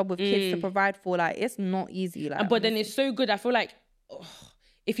dead end job with kids to provide for, like, it's not easy. Like, but then it's so good. I feel like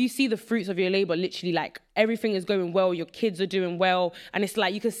if you see the fruits of your labor, literally, like, everything is going well, your kids are doing well, and it's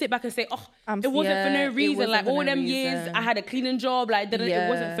like you can sit back and say, oh, it wasn't for no reason. Like, all them years I had a cleaning job, like, it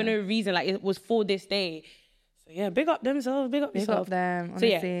wasn't for no reason. Like, it was for this day. So yeah, big up themselves, big up yourself. Big up them,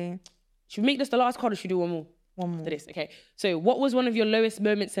 honestly. So should we make this the last card, or should we do one more? One more. After this, okay. So what was one of your lowest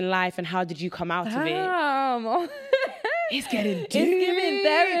moments in life, and how did you come out of it? It's getting deep. It's giving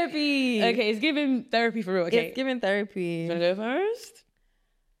therapy. Okay, it's giving therapy for real. Okay. It's giving therapy. You want to go first?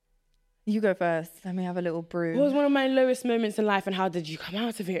 You go first. Let me have a little brew. What was one of my lowest moments in life, and how did you come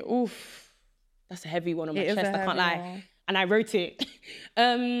out of it? Oof. That's a heavy one on my chest, I can't lie. And I wrote it.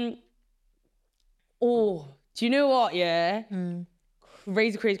 Do you know what? Yeah.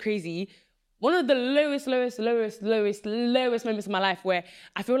 Crazy. One of the lowest moments of my life, where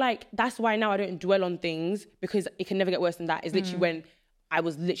I feel like that's why now I don't dwell on things, because it can never get worse than that, is literally when I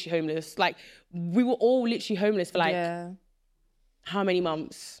was literally homeless. Like, we were all literally homeless for like, how many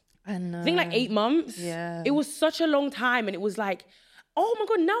months? I know. I think like 8 months. Yeah. It was such a long time, and it was like, oh my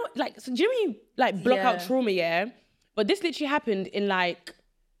God, now, like, so do you know when you like block out trauma, yeah? But this literally happened in like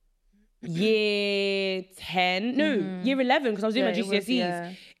year 10, year 11, because I was doing my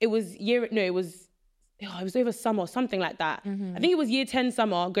GCSEs. It was over summer or something like that. I think it was year 10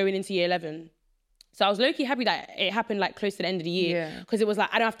 summer going into year 11. So I was low-key happy that it happened like close to the end of the year, because it was like,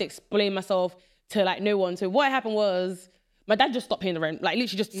 I don't have to explain myself to like no one. So what happened was, my dad just stopped paying the rent. Like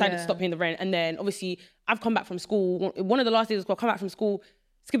literally just decided to stop paying the rent. And then obviously I've come back from school. One of the last days of school, I come back from school,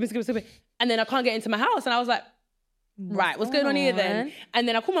 skipping. And then I can't get into my house. And I was like, right, what's going on here then? And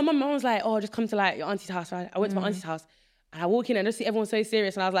then I called my mum. My mum was like, oh, just come to like your auntie's house. Right? I went to my auntie's house and I walk in and I just see everyone so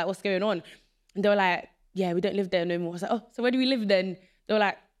serious. And I was like, what's going on? And they were like, yeah, we don't live there no more. I was like, oh, so where do we live then? They were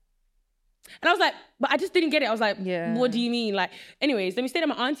like, and I was like, but I just didn't get it. I was like, what do you mean? Like, anyways, then we stayed at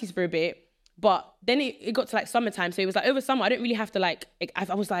my auntie's for a bit. But then it got to like summertime. So it was like over summer, I don't really have to like,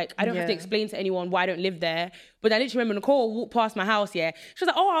 I was like, I don't have to explain to anyone why I don't live there. But I literally remember Nicole walked past my house, yeah. She was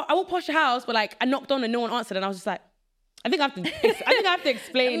like, oh, I walked past your house, but like I knocked on and no one answered. And I was just like, I think I have to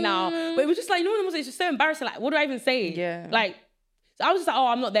explain now. But it was just like, no one was, it's just so embarrassing. Like, what do I even say? Yeah. Like, so I was just like, oh,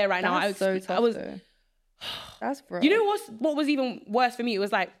 I'm not there right now. That's so tough, though. That's bro. You know what was even worse for me? It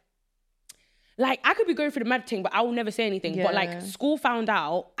was like I could be going through the mad thing, but I will never say anything. Yeah. But like school found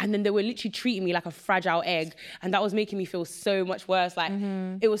out and then they were literally treating me like a fragile egg. And that was making me feel so much worse. Like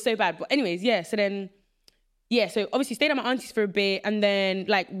it was so bad. But anyways, yeah. So then, yeah. So obviously stayed at my auntie's for a bit and then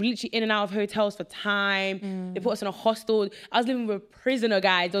like literally in and out of hotels for time. They put us in a hostel. I was living with a prisoner,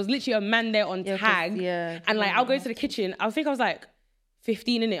 guys. There was literally a man there on tag. And like I'll go to the kitchen. I think I was like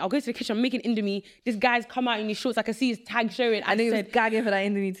 15 in it. I'll go to the kitchen, I'm making Indomie. This guy's come out in his shorts. I can see his tag showing. I knew he was gagging for that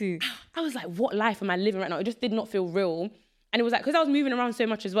Indomie too. I was like, what life am I living right now? It just did not feel real. And it was like, because I was moving around so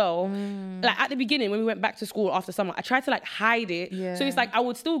much as well. Like at the beginning, when we went back to school after summer, I tried to like hide it. Yeah. So it's like, I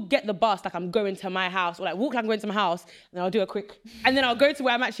would still get the bus, like I'm going to my house, or like walk like I'm going to my house, and then I'll do a quick, and then I'll go to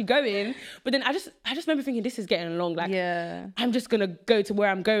where I'm actually going. But then I just remember thinking, this is getting long. Like, I'm just gonna go to where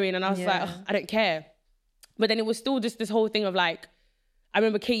I'm going. And I was like, oh, I don't care. But then it was still just this whole thing of like, I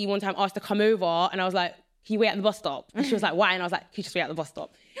remember Katie one time asked to come over and I was like, can you wait at the bus stop? And she was like, why? And I was like, can you just wait at the bus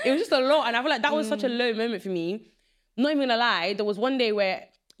stop? It was just a lot. And I feel like that was such a low moment for me. Not even gonna lie, there was one day where,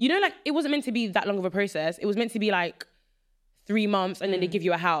 you know, like it wasn't meant to be that long of a process. It was meant to be like 3 months and then they give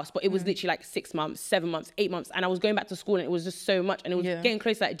you a house. But it was literally like 6 months, 7 months, 8 months. And I was going back to school and it was just so much. And it was getting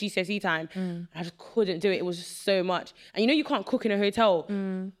close to like GCSE time. And I just couldn't do it. It was just so much. And you know, you can't cook in a hotel.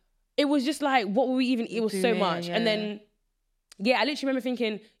 It was just like, what were we even, it was so much. And then, yeah, I literally remember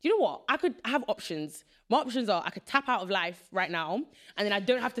thinking, you know what? I have options. My options are I could tap out of life right now and then I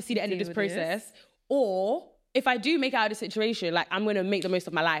don't have to see the end of this process. Or if I do make it out of the situation, like I'm going to make the most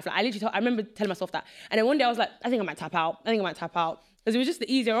of my life. Like I remember telling myself that. And then one day I was like, I think I might tap out. Because it was just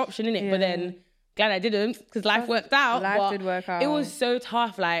the easier option, innit? But then glad I didn't because life worked out. Life did work out. It was so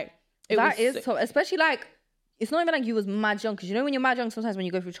tough. Like, that is tough. Especially like, it's not even like you was mad young, because you know when you're mad young, sometimes when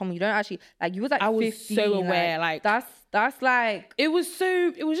you go through trauma, you don't actually, like you was like 15. I was so aware, like that's like... It was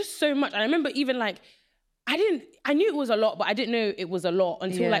just so much. And I remember even like, I knew it was a lot, but I didn't know it was a lot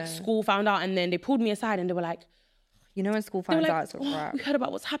until like school found out, and then they pulled me aside and they were like... You know when school finds out, it's a wrap. We heard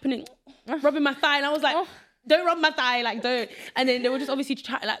about what's happening. Rubbing my thigh, and I was like... Don't rub my thigh, like don't. And then they were just obviously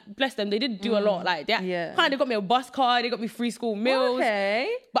try, like bless them. They did do a lot, like that. They got me a bus card. They got me free school meals. Okay.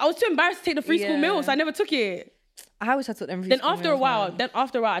 But I was too embarrassed to take the free school meals, so I never took it. I wish I took them. Then after a while,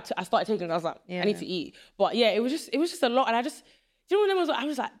 I started taking it. I was like, I need to eat. But yeah, it was just a lot. And I just, you know, when I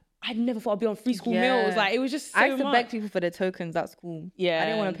was like, I never thought I'd be on free school meals. Like it was just so much. I used to beg people for their tokens at school. Yeah, I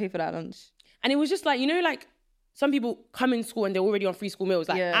didn't want to pay for that lunch. And it was just like, you know, like. Some people come in school and they're already on free school meals.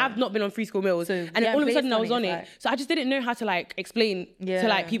 Like I've not been on free school meals, so, and all of a sudden I was on it. Like... So I just didn't know how to like explain to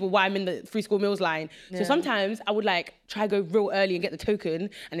like people why I'm in the free school meals line. So sometimes I would like try go real early and get the token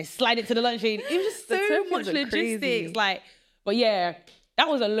and then slide it to the lunch lane. It was just so much logistics. Crazy. Like, but yeah, that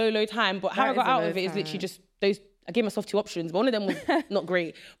was a low time. But how I got out of it is literally just those. I gave myself 2 options, but one of them was not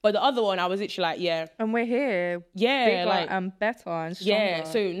great. But the other one, I was literally like, yeah. And we're here. Yeah. Bigger like, and better and stronger. Yeah.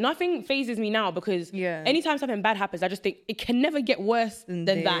 So nothing phases me now because anytime something bad happens, I just think it can never get worse than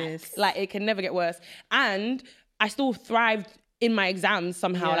that. Like, it can never get worse. And I still thrived in my exams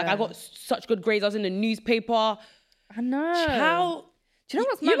somehow. Like, I got such good grades. I was in the newspaper. I know. How? Do you know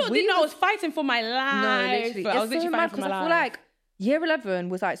what's mad? You lot didn't know I was fighting for my life. No, literally. I was literally fighting for my life. I feel like Year 11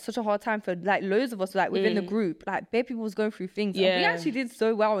 was like such a hard time for like loads of us, like within the group. Like bare people was going through things. Yeah. And we actually did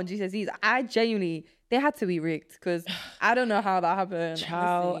so well on GCSEs. I genuinely, they had to be rigged because I don't know how that happened.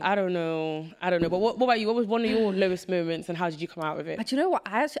 Child, I don't know. But what about you? What was one of your lowest moments and how did you come out of it? Do you know what?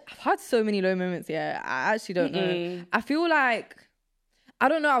 I've had so many low moments. Yeah, I actually don't know. I feel like, I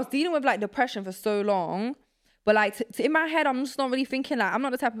don't know. I was dealing with like depression for so long. But like in my head, I'm just not really thinking like, I'm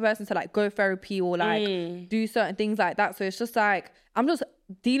not the type of person to like go therapy or like do certain things like that. So it's just like, I'm just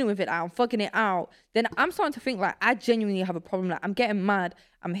dealing with it out, I'm fucking it out. Then I'm starting to think like, I genuinely have a problem. Like I'm getting mad.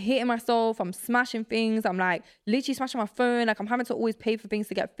 I'm hitting myself. I'm smashing things. I'm like literally smashing my phone. Like I'm having to always pay for things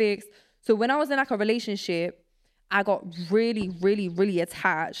to get fixed. So when I was in like a relationship, I got really, really, really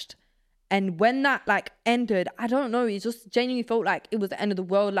attached. And when that like ended, I don't know, it just genuinely felt like it was the end of the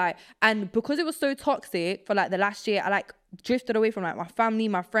world. Like, and because it was so toxic for like the last year, I like drifted away from like my family,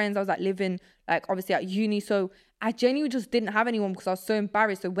 my friends. I was like living like obviously at uni. So I genuinely just didn't have anyone because I was so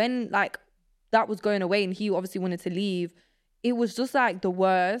embarrassed. So when like that was going away and he obviously wanted to leave, it was just like the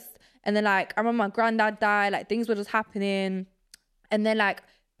worst. And then like I remember my granddad died, like things were just happening. And then like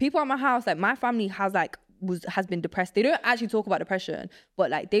people at my house, like my family has been depressed. They don't actually talk about depression,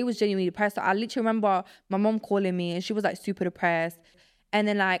 but like they was genuinely depressed. So I literally remember my mom calling me and she was like super depressed. And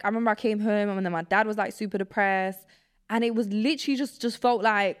then like I remember I came home and then my dad was like super depressed. And it was literally just felt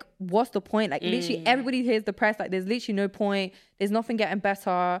like, what's the point? Like literally everybody here is depressed. Like there's literally no point. There's nothing getting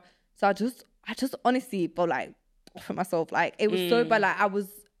better. So I just honestly felt like off at myself. Like it was so bad. Like I was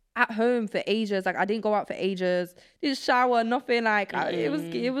at home for ages. Like I didn't go out for ages. Didn't shower, nothing. Like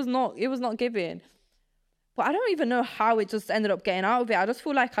it was not giving. But I don't even know how it just ended up getting out of it. I just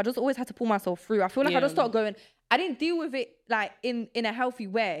feel like I just always had to pull myself through. I feel like I just started going, I didn't deal with it like in a healthy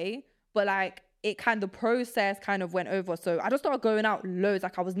way, but like the process kind of went over. So I just started going out loads.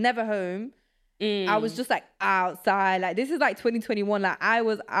 Like I was never home. I was just like outside. Like this is like 2021. Like I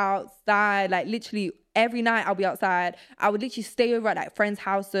was outside. Like literally every night I'll be outside. I would literally stay over at like friends'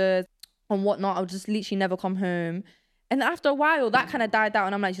 houses and whatnot. I would just literally never come home. And after a while, that kind of died down.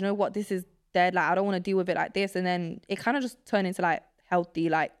 And I'm like, you know what? This is dead. Like I don't want to deal with it like this. And then it kind of just turned into like healthy,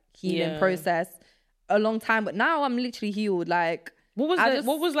 like healing process a long time. But now I'm literally healed. Like what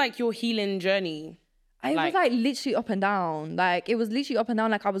was like your healing journey? It was like literally up and down. Like it was literally up and down.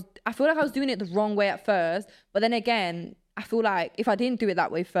 Like I feel like I was doing it the wrong way at first. But then again, I feel like if I didn't do it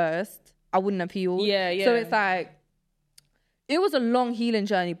that way first, I wouldn't have healed. Yeah. So it's like, it was a long healing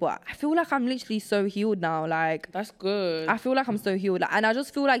journey, but I feel like I'm literally so healed now. Like that's good. I feel like I'm so healed. Like, and I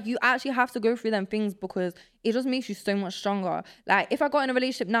just feel like you actually have to go through them things because it just makes you so much stronger. Like if I got in a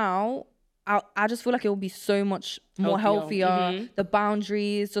relationship now, I just feel like it will be so much more healthier. The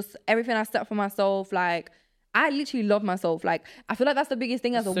boundaries, just everything I set for myself. Like I literally love myself. Like I feel like that's the biggest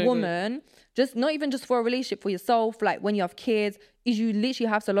thing as a woman. Just not even just for a relationship, for yourself. Like when you have kids, is you literally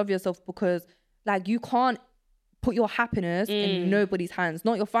have to love yourself because like you can't put your happiness in nobody's hands.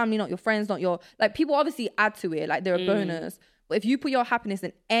 Not your family, not your friends, not your like people obviously add to it. Like they're a bonus. But if you put your happiness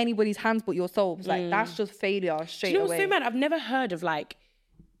in anybody's hands but yourself, like that's just failure straight away. Do you know what's so mad? I've never heard of like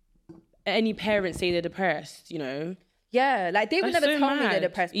any parents say they're depressed, you know? Yeah, like they would never tell me they're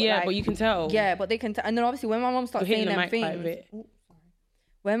depressed. But like, but you can tell. Yeah, but they can tell. And then obviously when my mom starts saying them things,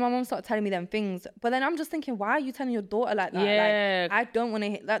 when my mom started telling me them things, but then I'm just thinking, why are you telling your daughter like that? Yeah. Like, I don't want to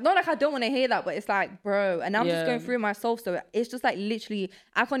hear that. Not like I don't want to hear that, but it's like, bro. And I'm just going through it myself. So it's just like literally,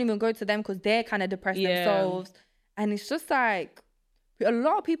 I can't even go to them because they're kind of depressed themselves. And it's just like, a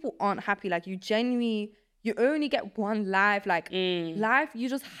lot of people aren't happy. Like you only get one life. Like life, you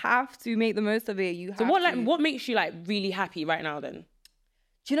just have to make the most of it. What makes you like really happy right now then?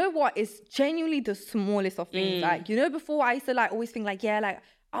 Do you know what? It's genuinely the smallest of things. Like, you know, before I used to like always think like, yeah, like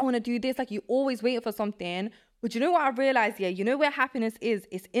I want to do this. Like you always wait for something. But you know what I realized? Yeah, you know where happiness is?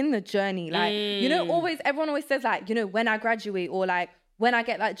 It's in the journey. Like, you know, everyone always says like, you know, when I graduate or like when I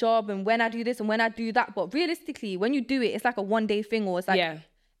get that job and when I do this and when I do that. But realistically, when you do it, it's like a one-day thing or it's like,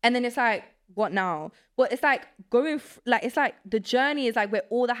 and then it's like, what now? But it's like it's like the journey is like where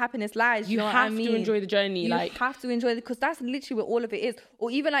all the happiness lies. You know have to enjoy the journey. You have to enjoy it because that's literally where all of it is.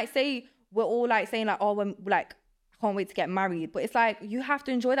 Or even like say we're all like saying like, oh, when like I can't wait to get married. But it's like you have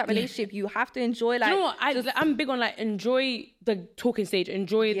to enjoy that relationship. You have to enjoy like. Do you know what? I'm big on like enjoy the talking stage,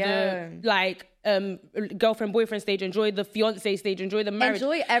 enjoy the like girlfriend boyfriend stage, enjoy the fiance stage, enjoy the marriage.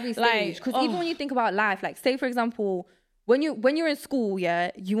 Enjoy every stage because even when you think about life, like say for example. When you're in school,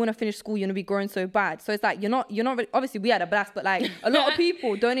 you want to finish school, you want to be growing so bad. So it's like, you're not really, obviously we had a blast, but like a lot of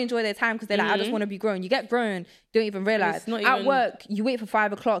people don't enjoy their time because they're like, I just want to be grown. You get grown, don't even realize. At work, you wait for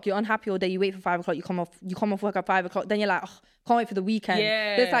 5 o'clock, you're unhappy all day, you wait for 5 o'clock, you come off work at 5 o'clock, then you're like, oh, can't wait for the weekend.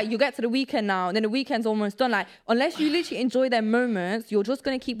 Yeah. So it's like, you get to the weekend now, and then the weekend's almost done. Like, unless you literally enjoy their moments, you're just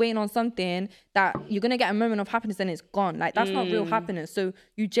going to keep waiting on something that you're going to get a moment of happiness and it's gone. Like, that's not real happiness. So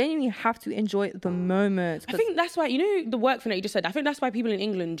you genuinely have to enjoy the moments. I think that's why, you know, the work thing that you just said, I think that's why people in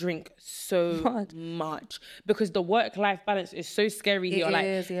England drink so much because the work-life balance is so scary here.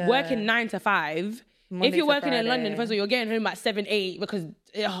 Like, working 9 to 5, Monday if you're working in London, first of all, you're getting home at 7, 8 because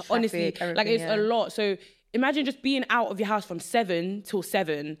honestly, like it's a lot. So imagine just being out of your house from 7 till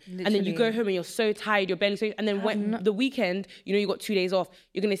 7 and then you go home and you're so tired, you're barely sleeping. And then when the weekend, you know, you got 2 days off,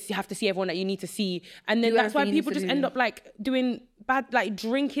 you're going to have to see everyone that you need to see. And then that's why people just end up like doing bad, like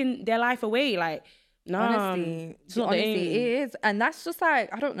drinking their life away. Like Honestly, it's not the aim. it is. And that's just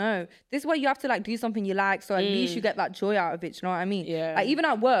like, I don't know. This is where you have to like do something you like. So at least you get that joy out of it. Do you know what I mean? Yeah. Like even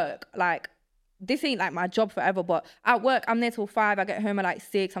at work, like this ain't like my job forever, but at work, I'm there till 5. I get home at like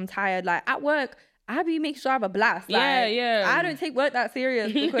 6. I'm tired. Like at work, I be making sure I have a blast. Like, I don't take work that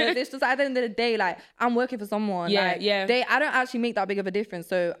serious because it's just at the end of the day, like I'm working for someone. I don't actually make that big of a difference.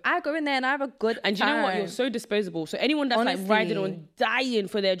 So I go in there and I have a good time. And you know what? You're so disposable. So anyone that's like riding on dying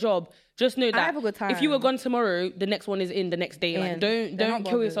for their job, just know that I have a good time. If you were gone tomorrow, the next one is in the next day. Like don't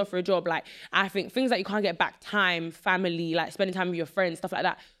kill yourself for a job. Like I think things that you can't get back, time, family, like spending time with your friends, stuff like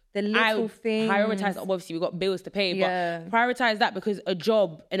that. The little things. Prioritize. Obviously, we've got bills to pay, but prioritize that because a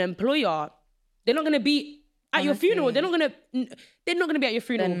job, an employer, they're not gonna be at your funeral. They're not gonna be at your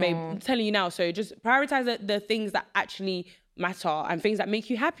funeral, babe. I'm telling you now. So just prioritize the things that actually matter and things that make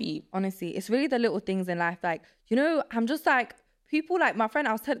you happy. Honestly, it's really the little things in life. Like, you know, I'm just like, people like my friend,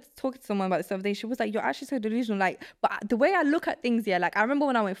 I was talking to someone about this the other day. She was like, you're actually so delusional. Like, but the way I look at things, like I remember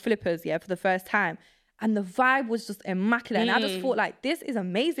when I went flippers, for the first time. And the vibe was just immaculate. And I just thought, like, this is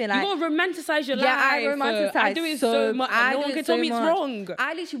amazing. Like, you gotta romanticize your life. Yeah, I romanticize. I do it so much. No one can tell me it's wrong.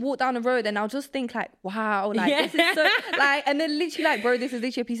 I literally walk down the road and I'll just think, like, wow, like, this is so, like, and then literally, like, bro, this is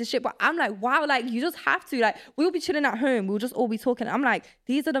literally a piece of shit. But I'm like, wow, like, you just have to. Like, we'll be chilling at home. We'll just all be talking. I'm like,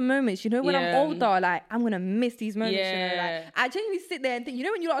 these are the moments, you know, when I'm older, like, I'm gonna miss these moments. You know? Like, I genuinely sit there and think, you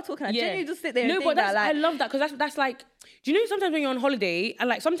know, when you lot are talking, I genuinely just sit there and think but that, I love that because that's like, do you know sometimes when you're on holiday and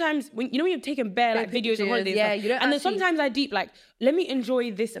like sometimes when you're taking bare like videos on holidays, and then sometimes I deep like, let me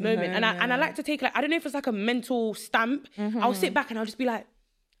enjoy this moment, and I like to take like, I don't know if it's like a mental stamp. I'll sit back and I'll just be like,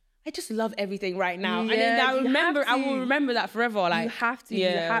 I just love everything right now, and then I will remember that forever. Like you have to,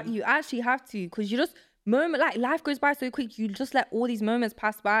 you actually have to, because you just like life goes by so quick. You just let all these moments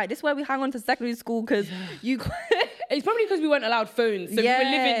pass by. This is where we hang on to secondary school because you. It's probably because we weren't allowed phones, so we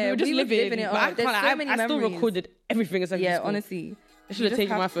were just living it. But I still recorded everything. Honestly, I should have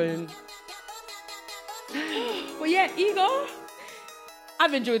taken my phone. Well, Igor,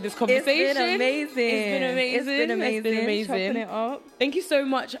 I've enjoyed this conversation. It's been amazing. Chopping it up. Thank you so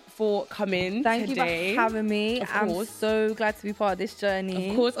much for coming. Thank you for having me. I'm so glad to be part of this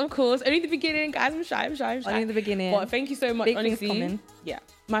journey. Of course. Only the beginning, guys. I'm shy. Only the beginning. But thank you so much. Big honestly, things coming. Yeah,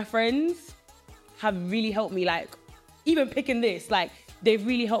 my friends have really helped me. Like, even picking this, like, they've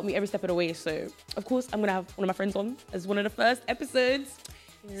really helped me every step of the way. So, of course, I'm gonna have one of my friends on as one of the first episodes.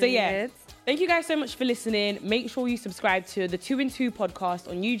 So yeah. Thank you guys so much for listening. Make sure you subscribe to the 2 in 2 podcast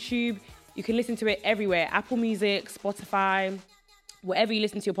on YouTube. You can listen to it everywhere. Apple Music, Spotify, wherever you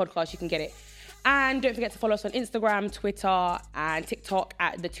listen to your podcast, you can get it. And don't forget to follow us on Instagram, Twitter, and TikTok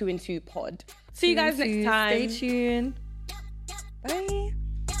at the 2 in 2 pod. See you guys next time. Stay tuned. Bye.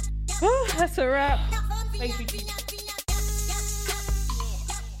 Oh, that's a wrap. Thank you.